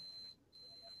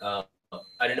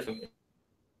identifying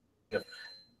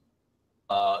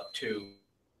to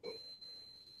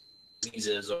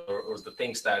diseases, or the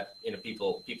things that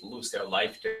people lose their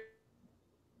life to.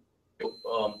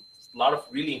 A lot of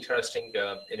really interesting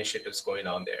initiatives going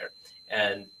on there,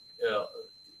 and uh,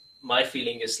 my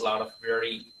feeling is a lot of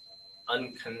very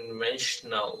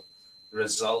unconventional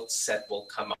results set will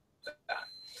come out of that.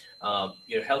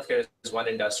 Healthcare is one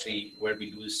industry where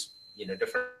we lose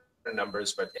different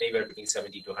numbers, but anywhere between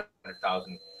 70 to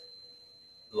 100,000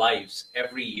 lives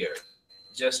every year,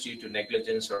 just due to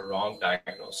negligence or wrong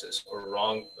diagnosis or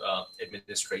wrong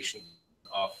administration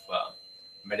of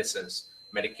medicines,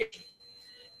 medication.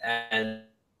 And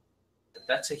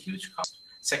that's a huge cost.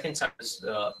 Second side is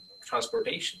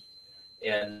transportation.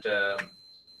 And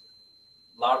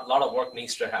lot of work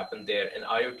needs to happen there. And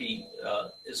IoT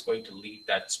is going to lead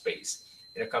that space.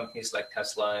 Companies like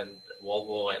Tesla and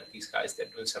Volvo and these guys, they're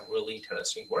doing some really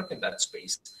interesting work in that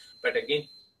space. But again,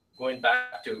 going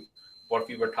back to what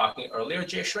we were talking earlier,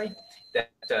 Jayshree,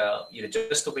 that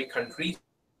just the way countries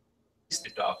need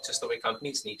to talk, just the way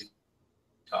companies need to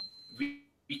talk,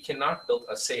 we cannot build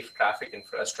a safe traffic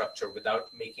infrastructure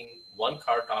without making one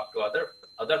car talk to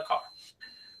other car.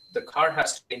 The car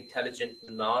has to be intelligent,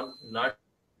 not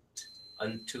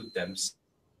unto themselves.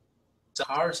 So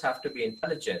cars have to be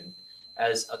intelligent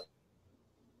as a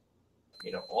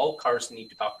all cars need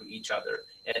to talk to each other,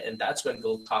 and that's when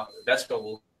we'll talk. That's when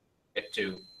we'll get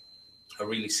to a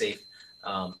really safe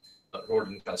road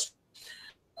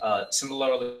infrastructure.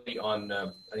 Similarly, on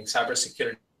I think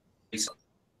cybersecurity,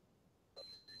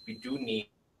 we do need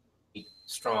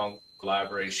strong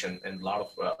collaboration and a lot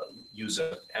of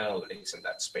user analytics in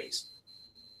that space.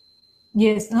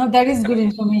 Yes, no, that is good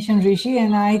information, Rishi,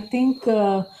 and I think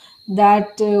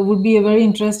that would be a very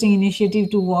interesting initiative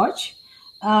to watch.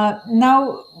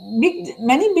 Now,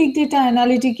 many big data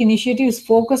analytic initiatives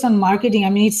focus on marketing. I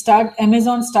mean,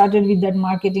 Amazon started with that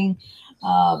marketing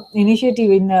initiative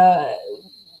in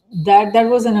that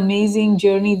was an amazing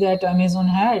journey that Amazon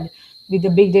had with the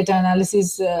big data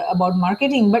analysis about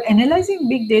marketing. But analyzing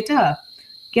big data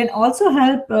can also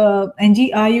help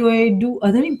NGIOA do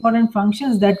other important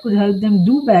functions that could help them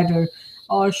do better,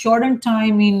 or shorten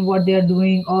time in what they are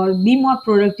doing, or be more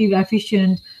productive,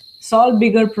 efficient, solve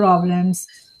bigger problems,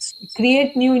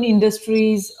 create new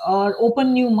industries, or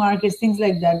open new markets, things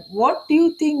like that. What do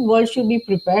you think world should be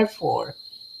prepared for?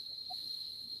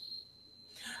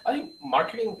 I think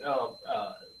marketing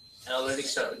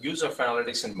analytics, use of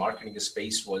analytics in marketing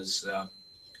space was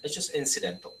it's just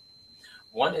incidental.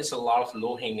 One is a lot of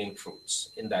low hanging fruits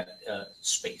in that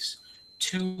space.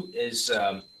 Two is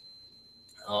a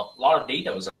lot of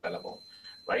data was available,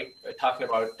 right? Talking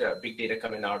about big data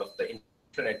coming out of the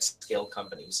internet scale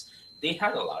companies, they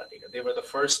had a lot of data. They were the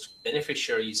first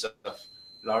beneficiaries of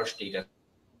large data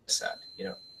set.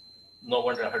 No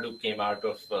wonder Hadoop came out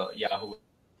of Yahoo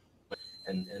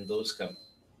and those companies.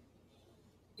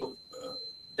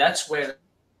 That's where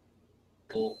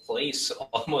place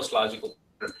almost logical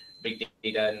big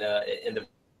data in the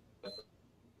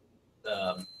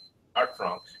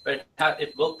but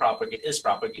it will propagate, is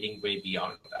propagating way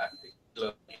beyond that. It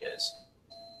clearly is.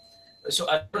 So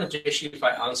I don't know, Jayesh, if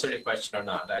I answered your question or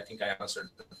not. I think I answered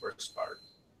the first part.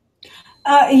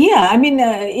 Yeah, I mean,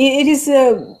 it is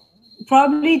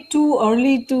probably too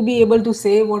early to be able to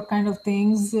say what kind of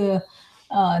things the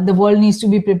world needs to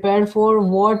be prepared for,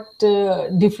 what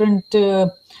different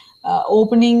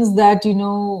openings that,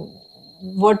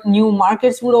 what new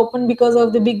markets would open because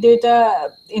of the big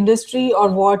data industry, or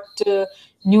what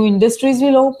new industries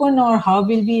will open, or how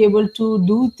we'll be able to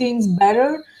do things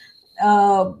better,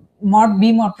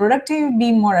 be more productive,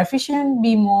 be more efficient,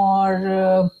 be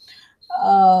more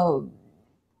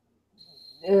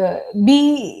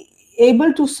be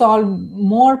able to solve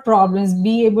more problems,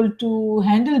 be able to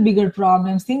handle bigger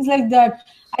problems, things like that.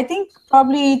 I think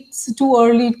probably it's too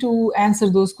early to answer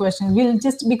those questions. We'll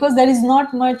just, because there is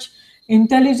not much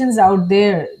intelligence out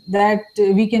there that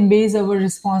we can base our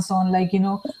response on, like,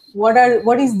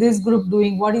 what is this group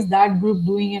doing, what is that group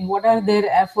doing, and what are their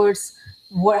efforts,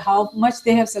 how much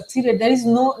they have succeeded. There is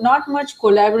not much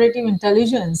collaborative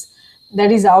intelligence that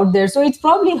is out there. So it's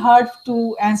probably hard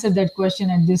to answer that question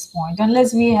at this point,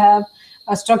 unless we have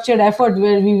a structured effort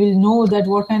where we will know that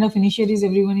what kind of initiatives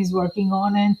everyone is working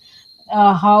on, and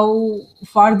how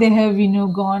far they have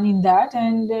gone in that,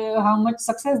 and how much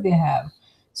success they have.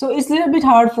 So it's a little bit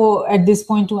hard for at this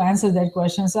point to answer that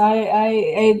question. So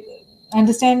I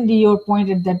understand your point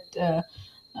at that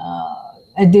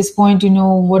at this point,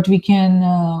 what we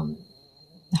can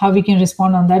how we can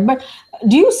respond on that. But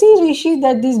do you see, Rishi,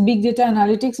 that this big data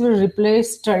analytics will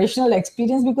replace traditional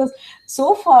experience? Because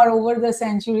so far over the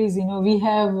centuries, we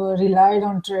have relied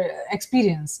on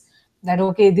experience, that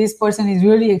okay, this person is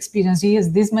really experienced, he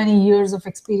has this many years of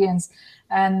experience,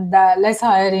 and let's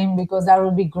hire him because that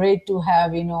would be great to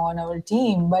have on our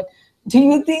team. But do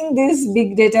you think this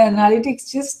big data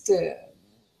analytics just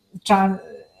tran-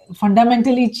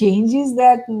 fundamentally changes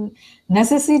that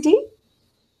necessity?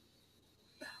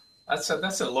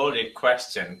 That's a loaded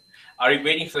question. Are you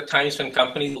waiting for the times when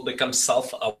companies will become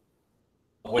self-aware?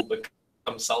 uh,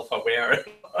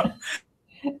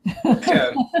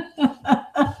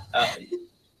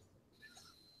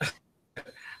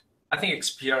 I think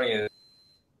experience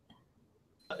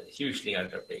hugely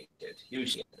underrated.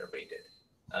 Hugely underrated.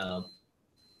 Um,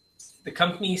 the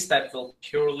companies that will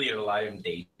purely rely on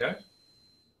data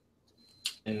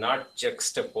and not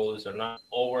juxtapose or not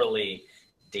overlay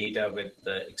data with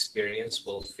the experience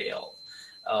will fail.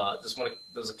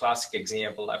 There's a classic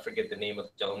example. I forget the name of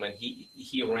the gentleman.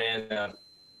 He ran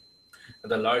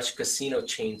the large casino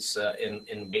chains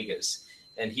in Vegas,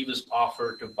 and he was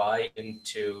offered to buy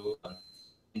into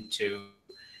into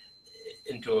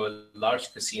a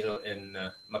large casino in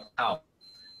Macau,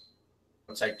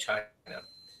 outside China,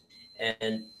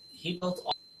 and he built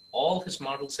all his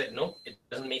models. Said no, it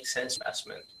doesn't make sense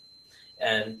investment,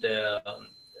 and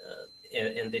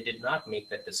and they did not make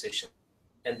that decision.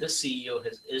 And this CEO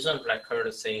is on record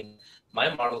as saying,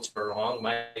 my models were wrong,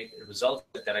 my results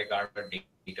that I got for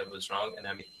data was wrong, and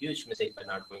I made a huge mistake by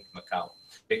not going to Macau.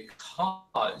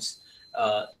 Because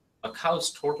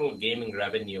Macau's total gaming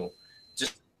revenue,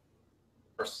 just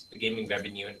the gaming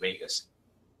revenue in Vegas,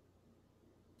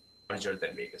 larger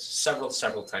than Vegas,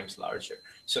 several times larger.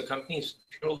 So companies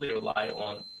purely rely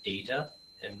on data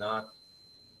and not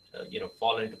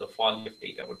fall into the folly of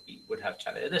data would have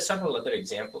challenge. There's several other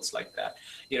examples like that.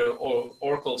 Or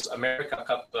Oracle's America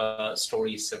Cup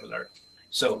story is similar.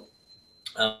 So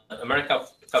America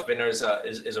Cup Winners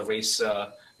is a race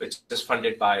which is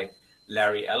funded by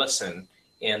Larry Ellison,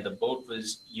 and the boat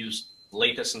was used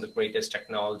latest and the greatest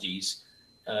technologies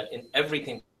in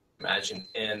everything imagine,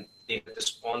 and they had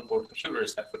this onboard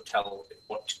computers that would tell it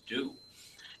what to do.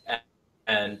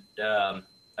 And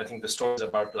I think the story is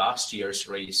about last year's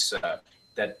race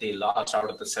that they lost. Out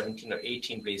of the 17 or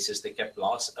 18 races, they kept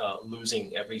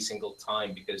losing every single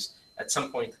time, because at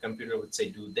some point the computer would say,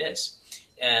 do this.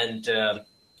 And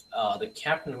the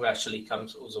captain, who actually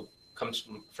comes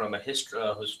from a history,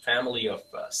 whose family of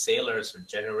sailors for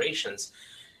generations,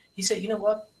 he said, you know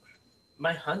what,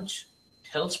 my hunch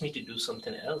tells me to do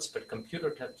something else, but computer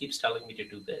keeps telling me to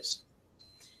do this.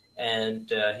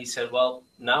 And he said, well,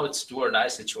 now it's do or die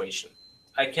situation.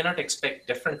 I cannot expect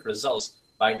different results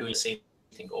by doing the same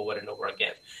thing over and over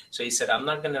again. So he said, I'm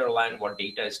not going to rely on what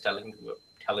data is telling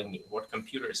me, what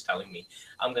computer is telling me.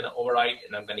 I'm going to override,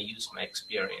 and I'm going to use my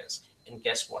experience. And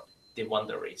guess what? They won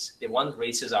the race. They won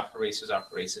races after races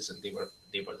after races, and they were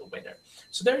the winner.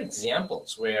 So there are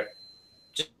examples where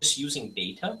just using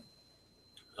data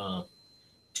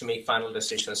to make final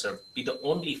decisions or be the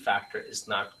only factor is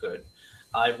not good.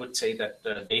 I would say that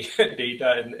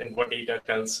data and what data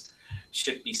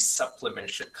should be supplement,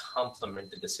 should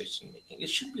complement the decision making. It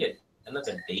should be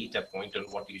another data point on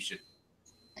what you should.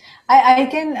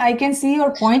 I can see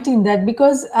your point in that,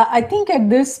 because I think at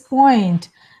this point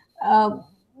uh,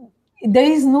 there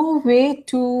is no way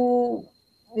to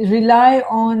rely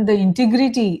on the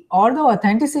integrity or the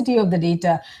authenticity of the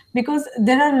data, because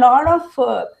there are a lot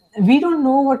of we don't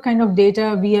know what kind of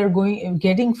data we are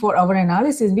getting for our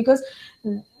analysis, because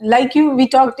like you we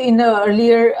talked in the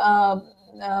earlier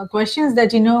questions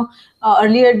that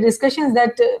earlier discussions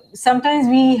that sometimes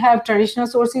we have traditional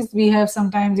sources, we have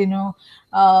sometimes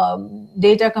uh,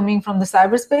 data coming from the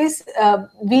cyberspace.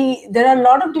 We There are a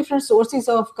lot of different sources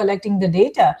of collecting the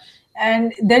data,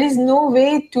 and there is no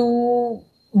way to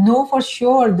know for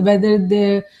sure whether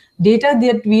the data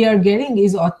that we are getting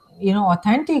is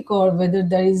authentic, or whether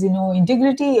there is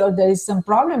integrity, or there is some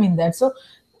problem in that. So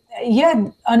yeah,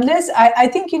 unless I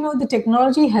think the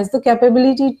technology has the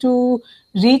capability to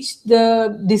reach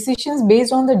the decisions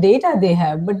based on the data they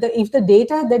have, but if the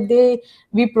data that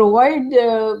we provide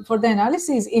for the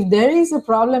analysis, if there is a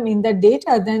problem in that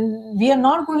data, then we are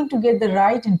not going to get the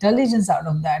right intelligence out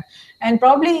of that. And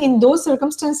probably in those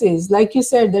circumstances, like you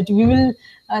said, that we will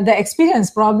the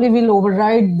experience probably will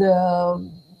override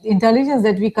the intelligence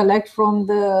that we collect from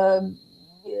the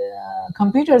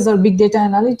computers or big data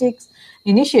analytics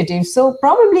initiatives. So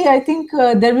probably I think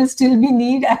there will still be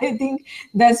need. I think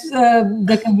that's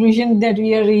the conclusion that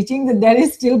we are reaching, that there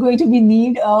is still going to be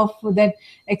need of that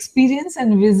experience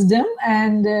and wisdom,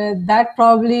 and that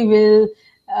probably will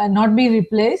not be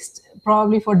replaced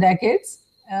probably for decades.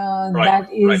 Right,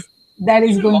 right. That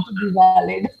is Even going to longer. be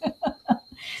valid.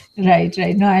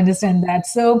 Right. No, I understand that.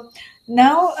 So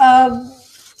now,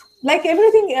 like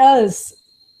everything else,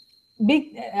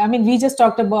 we just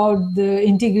talked about the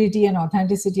integrity and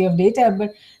authenticity of data,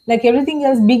 but like everything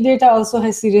else, big data also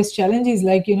has serious challenges.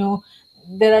 Like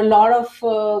there are a lot of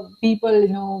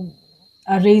people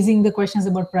are raising the questions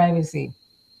about privacy.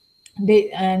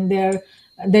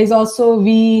 There's also,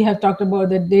 we have talked about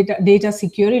the data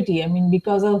security.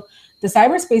 Because of the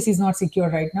cyberspace is not secure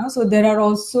right now, so there are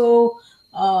also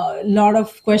a lot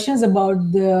of questions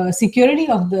about the security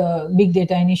of the big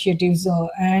data initiatives,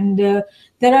 and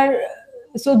there are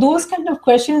so those kind of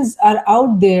questions are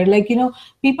out there. Like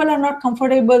people are not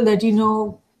comfortable that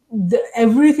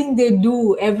everything they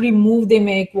do, every move they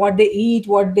make, what they eat,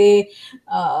 what they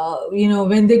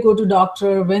when they go to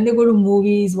doctor, when they go to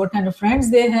movies, what kind of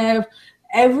friends they have,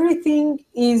 everything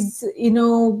is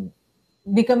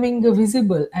becoming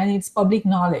visible, and it's public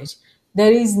knowledge.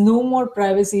 There is no more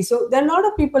privacy, so there are a lot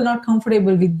of people not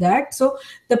comfortable with that. So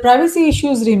the privacy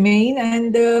issues remain,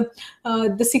 and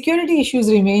the security issues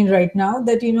remain right now,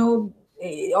 that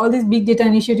all these big data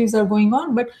initiatives are going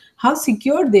on, but how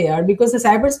secure they are, because the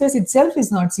cyberspace itself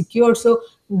is not secure. So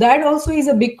that also is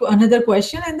a big another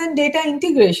question. And then data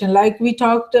integration, like we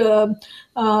talked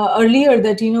earlier,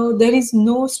 that there is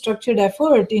no structured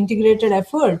effort, integrated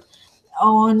effort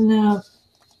on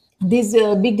these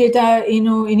big data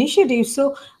initiatives.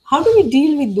 So how do we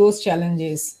deal with those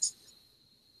challenges?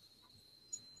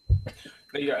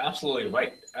 No, you're absolutely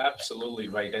right. Absolutely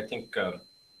right. I think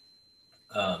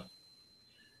uh,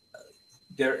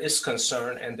 there is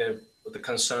concern, and the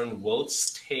concern will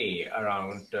stay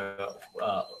around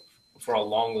for a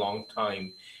long, long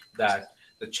time. That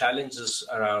the challenges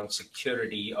around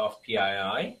security of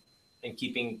PII and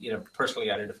keeping personally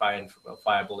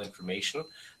identifiable information.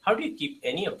 How do you keep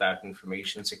any of that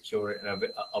information secure and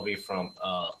away from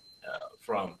uh,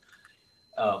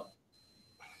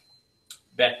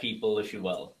 bad people, if you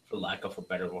will, for lack of a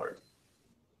better word?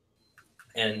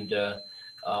 And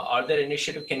are there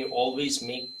initiative? Can you always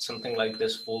make something like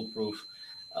this foolproof?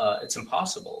 It's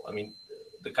impossible. I mean,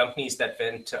 the companies that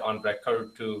went on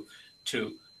record to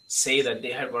say that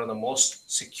they had one of the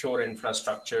most secure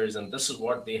infrastructures, and this is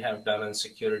what they have done in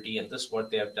security, and this is what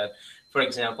they have done. For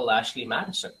example, Ashley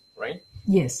Madison, right?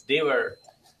 Yes. They were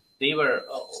they were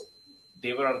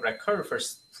they were on record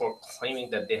for claiming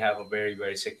that they have a very,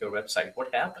 very secure website.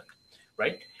 What happened,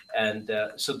 right? And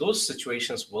so those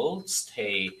situations will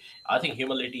stay. I think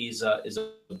humility is a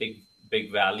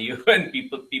big value, and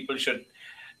people should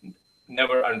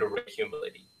never underrate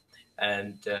humility.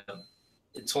 And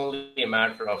it's only a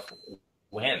matter of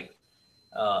when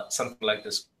something like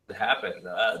this could happen.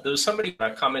 There was somebody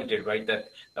who commented, right, that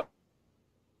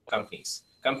companies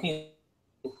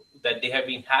that they have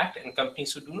been hacked, and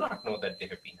companies who do not know that they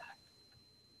have been hacked.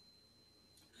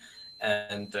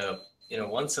 And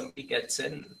once somebody gets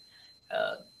in,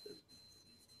 uh,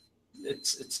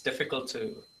 it's difficult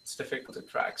to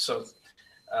track. So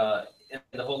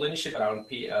the whole initiative around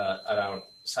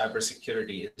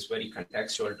cybersecurity is very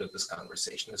contextual to this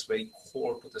conversation. It's very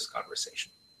core to this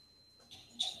conversation.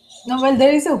 Now, well,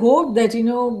 there is a hope that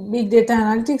big data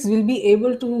analytics will be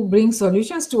able to bring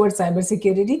solutions towards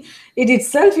cybersecurity. It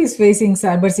itself is facing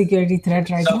cybersecurity threat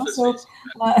right now. Self is So,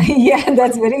 facing yeah,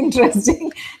 that's very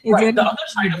interesting. It's right. very The other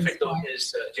interesting side at of this it, though, point.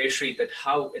 is Jayashree, that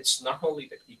how it's not only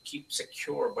that we keep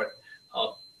secure, but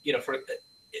for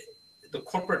the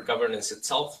corporate governance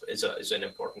itself is an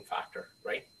important factor,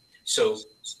 right? So,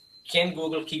 can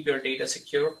Google keep your data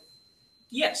secure?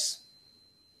 Yes.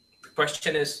 The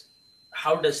question is,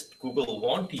 how does Google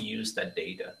want to use that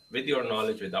data, with your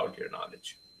knowledge, without your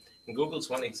knowledge? And Google's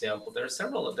one example. There are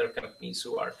several other companies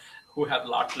who have a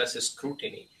lot less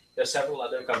scrutiny. There are several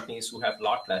other companies who have a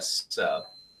lot less uh,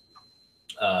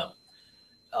 uh,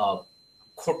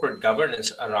 corporate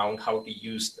governance around how to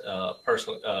use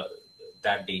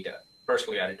that data,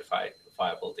 personally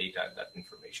identifiable data, and that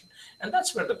information. And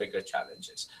that's where the bigger challenge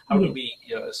is. How do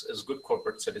Yes, we, as good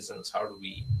corporate citizens, how do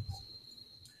we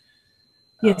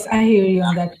yes, I hear you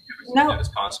on that. actually do it in a Now,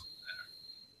 responsible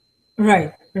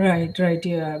right, right, right.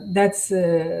 Yeah, that's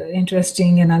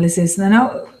interesting analysis.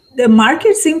 Now, the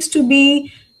market seems to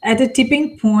be at a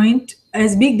tipping point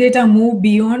as big data move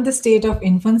beyond the state of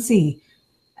infancy,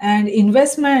 and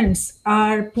investments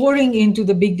are pouring into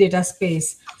the big data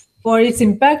space for its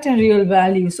impact and real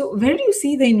value. So, where do you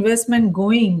see the investment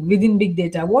going within big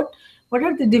data? What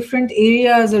are the different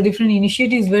areas or different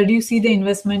initiatives? Where do you see the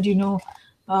investment?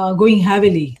 Going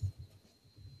heavily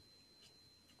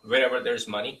wherever there's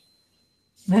money.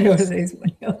 wherever there is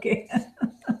money. Okay.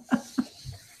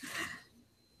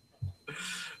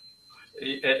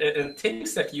 And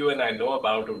things that you and I know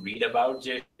about or read about,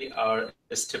 Jay, are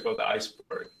is tip of the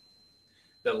iceberg.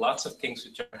 There are lots of things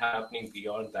which are happening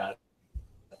beyond that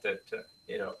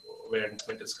where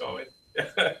investment is going.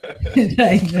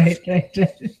 Right, right, right,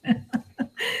 right.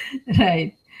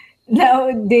 Right.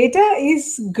 Now, data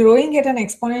is growing at an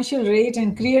exponential rate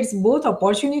and creates both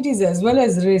opportunities as well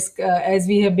as risk, as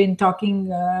we have been talking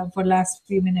for last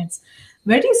few minutes.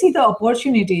 Where do you see the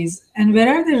opportunities, and where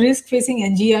are the risks facing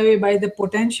NGIA by the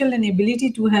potential and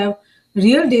ability to have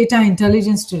real data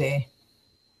intelligence today?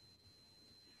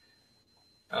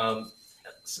 Um,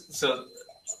 so,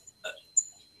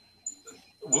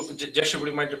 Joshua, would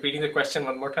you mind repeating the question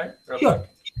one more time, real Sure. quick?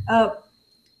 Uh,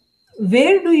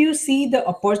 where do you see the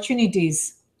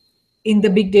opportunities in the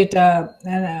big data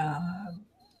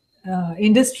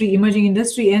industry, emerging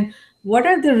industry, and what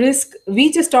are the risks?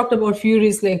 We just talked about few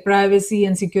risks like privacy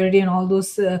and security and all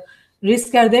those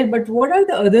risks are there, but what are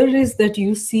the other risks that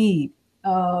you see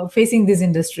facing this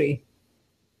industry?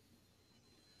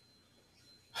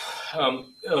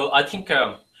 I think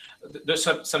there's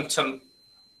some.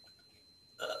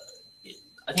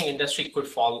 I think industry could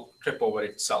trip over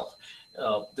itself.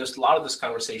 There's a lot of this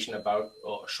conversation about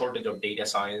shortage of data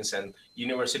science, and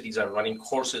universities are running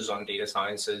courses on data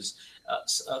sciences,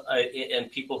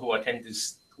 and people who attend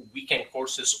these weekend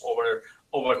courses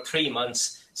over 3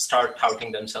 months start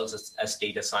touting themselves as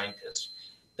data scientists.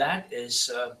 That is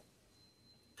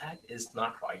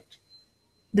not right.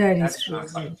 That That is is true.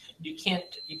 not right. You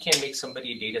can't make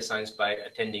somebody a data science by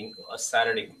attending a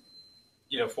Saturday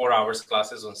 4 hours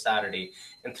classes on Saturday,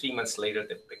 and 3 months later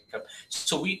they pick up.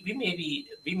 So we may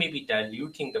be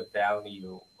diluting the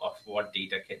value of what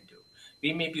data can do.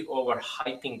 We may be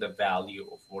overhyping the value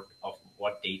of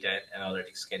what data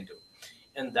analytics can do,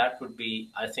 and that would be,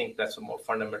 I think, that's a more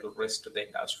fundamental risk to the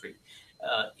industry.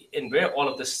 And where all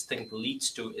of this thing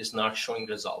leads to is not showing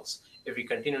results. If we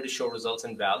continue to show results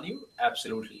and value,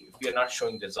 absolutely. If we are not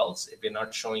showing results, if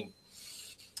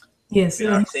Yes. we're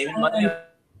not saving money,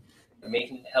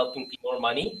 helping people more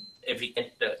money, if we can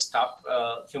stop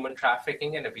human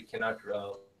trafficking, and if we cannot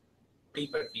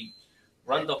but we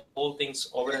run the whole things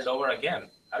over and over again,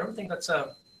 I don't think that's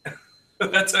a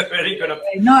that's a very good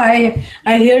No,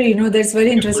 I hear that's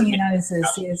very a good interesting analysis.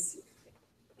 Yes.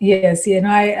 Yes, no,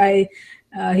 I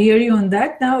hear you on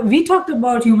that. Now, we talked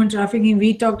about human trafficking,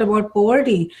 we talked about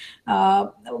poverty.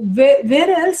 Where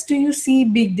else do you see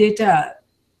big data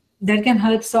that can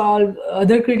help solve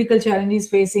other critical challenges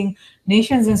facing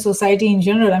nations and society in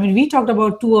general? I mean, we talked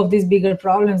about two of these bigger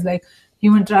problems like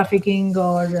human trafficking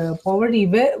or poverty.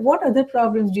 What other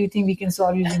problems do you think we can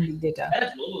solve using big data? at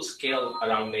a global scale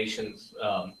around nations.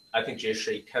 I think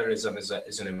Jayashree, terrorism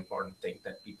is an important thing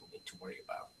that people need to worry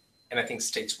about, and I think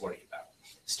states worry about,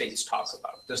 states talk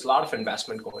about. There's a lot of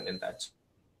investment going in that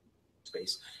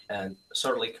space, and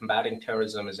certainly combating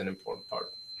terrorism is an important part.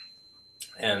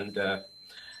 And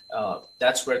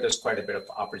that's where there's quite a bit of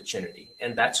opportunity,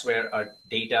 and that's where our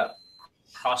data,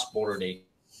 cross-border data,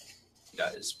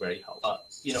 data is very helpful.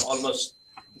 Almost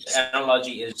the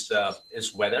analogy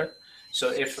is weather.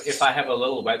 So if I have a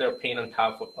little weather pane on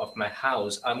top of my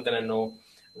house, I'm gonna know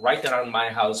right around my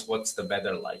house what's the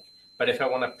weather like. But if I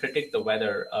want to predict the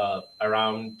weather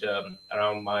around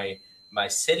my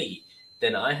city,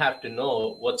 then I have to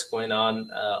know what's going on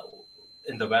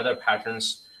in the weather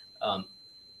patterns um,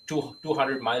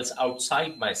 200 miles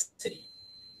outside my city,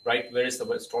 right? Where is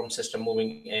the storm system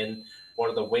moving in? What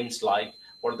are the winds like?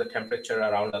 What are the temperature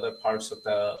around other parts of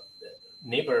the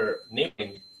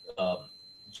neighboring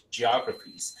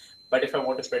geographies? But if I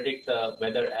want to predict the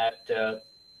weather at a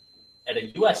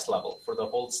U.S. level for the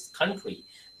whole country,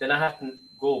 then I have to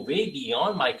go way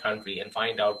beyond my country and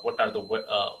find out what are the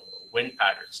wind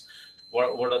patterns,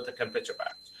 what are the temperature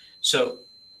patterns. So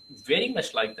very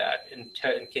much like that in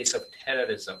case of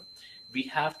terrorism,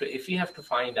 if we have to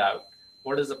find out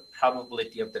what is the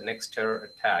probability of the next terror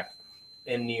attack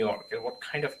in New York and what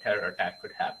kind of terror attack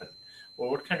could happen, or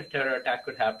what kind of terror attack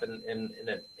could happen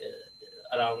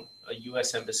around a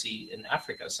U.S. embassy in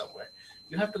Africa somewhere.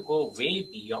 You have to go way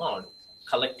beyond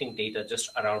collecting data just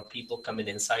around people coming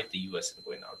inside the U.S. and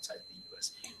going outside the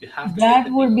U.S. You have to get That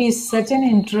the would data. be such an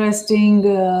interesting,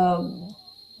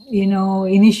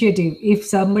 initiative. If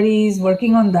somebody is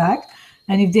working on that,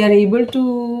 and if they are able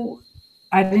to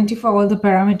identify all the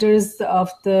parameters of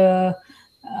the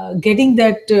getting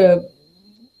that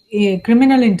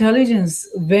criminal intelligence,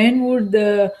 where would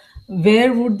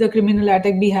the criminal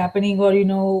attack be happening, or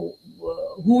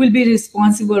who will be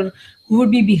responsible, who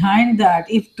would be behind that.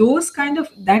 If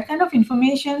that kind of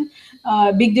information,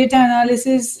 big data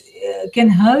analysis can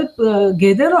help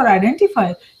gather or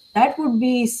identify, that would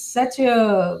be such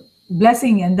a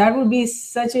blessing, and that would be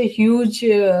such a huge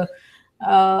uh,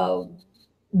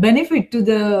 benefit to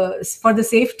the for the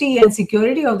safety and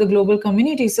security of the global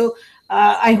community. So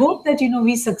I hope that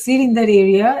we succeed in that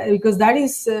area, because that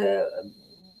is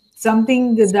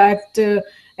something that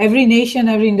every nation,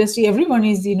 every industry, everyone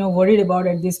is worried about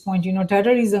at this point.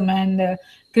 Terrorism and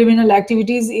criminal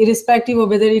activities, irrespective of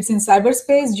whether it's in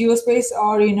cyberspace, geospace,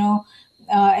 or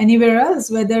anywhere else.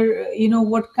 Whether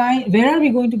what kind, where are we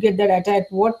going to get that attack?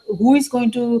 Who is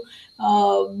going to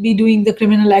be doing the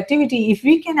criminal activity? If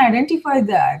we can identify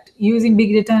that using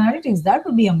big data analytics, that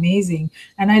would be amazing.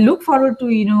 And I look forward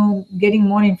to getting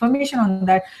more information on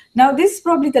that. Now, this is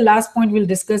probably the last point we'll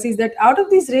discuss, is that out of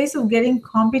this race of getting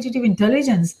competitive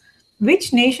intelligence,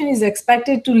 which nation is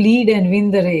expected to lead and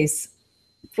win the race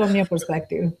from your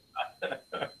perspective?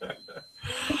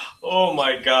 Oh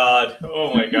my God!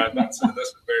 Oh my God! That's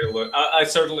very low. I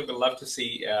certainly would love to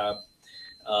see uh,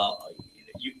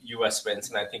 U.S. wins,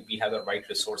 and I think we have the right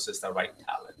resources, the right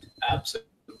talent.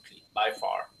 Absolutely, by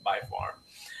far, by far.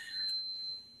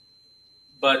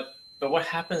 But what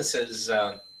happens is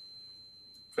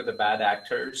for the bad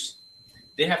actors,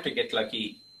 they have to get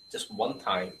lucky just one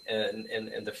time, and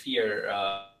the fear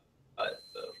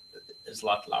is a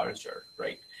lot larger,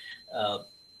 right? Uh,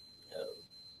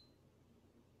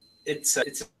 it's a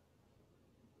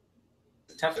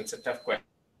tough question.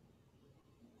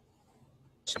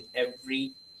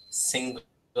 Every single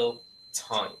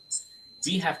time,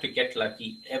 we have to get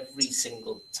lucky every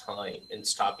single time in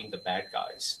stopping the bad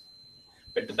guys.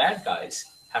 But the bad guys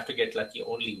have to get lucky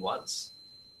only once,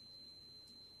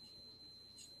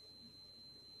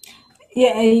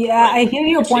 Yeah, yeah, right? I hear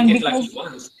your If they point, get lucky because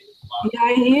once, yeah,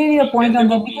 I hear your point then they on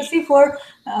that, will because be. see, for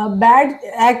bad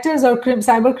actors or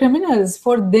cyber criminals,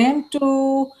 for them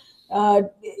to uh,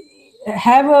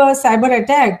 have a cyber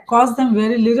attack cost them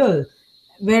very little,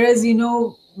 whereas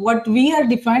what we are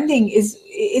defending is,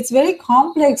 it's very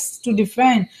complex to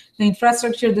defend the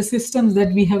infrastructure, the systems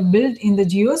that we have built in the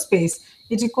geospace.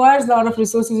 It requires a lot of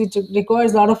resources, it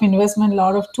requires a lot of investment, a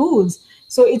lot of tools.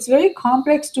 So it's very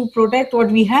complex to protect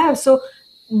what we have. So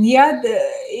yeah,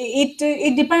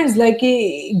 it depends, like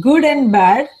good and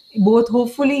bad both.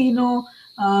 Hopefully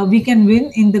we can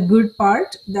win in the good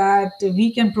part, that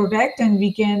we can protect and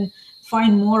we can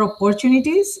find more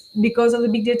opportunities because of the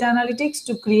big data analytics,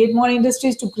 to create more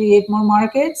industries, to create more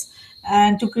markets,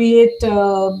 and to create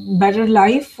better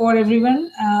life for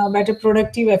everyone, better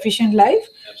productive efficient life.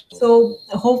 Absolutely. So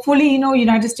hopefully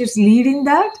United States lead in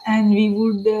that, and we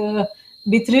would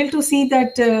be thrilled to see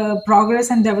that progress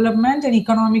and development and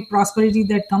economic prosperity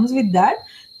that comes with that.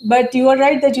 But you are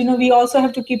right that we also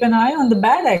have to keep an eye on the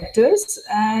bad actors,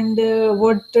 and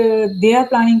what they are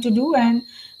planning to do, and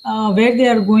where they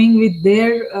are going with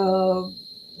their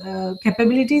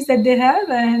capabilities that they have,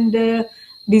 and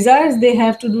desires they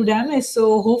have to do damage.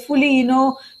 So hopefully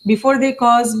before they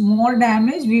cause more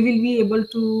damage, we will be able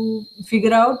to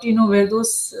figure out where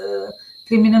those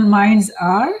criminal minds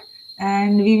are,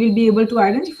 and we will be able to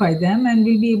identify them and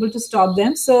we'll be able to stop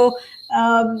them. So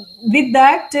with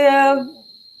that,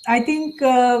 I think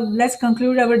let's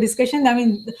conclude our discussion. I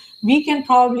mean, we can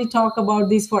probably talk about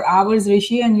this for hours,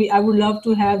 Rishi, and I would love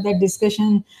to have that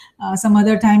discussion some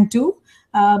other time too.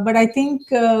 But I think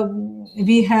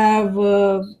we have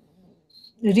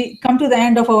come to the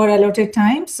end of our allotted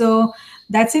time. So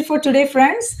that's it for today,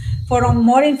 friends. For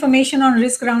more information on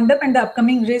Risk Roundup and the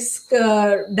upcoming Risk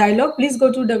Dialogue, please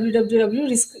go to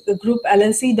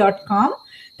www.riskgroupllc.com.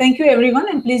 Thank you, everyone,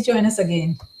 and please join us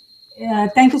again.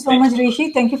 Thank you so much,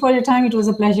 Rishi. Thank you for your time. It was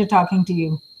a pleasure talking to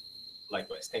you.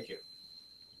 Likewise. Thank you.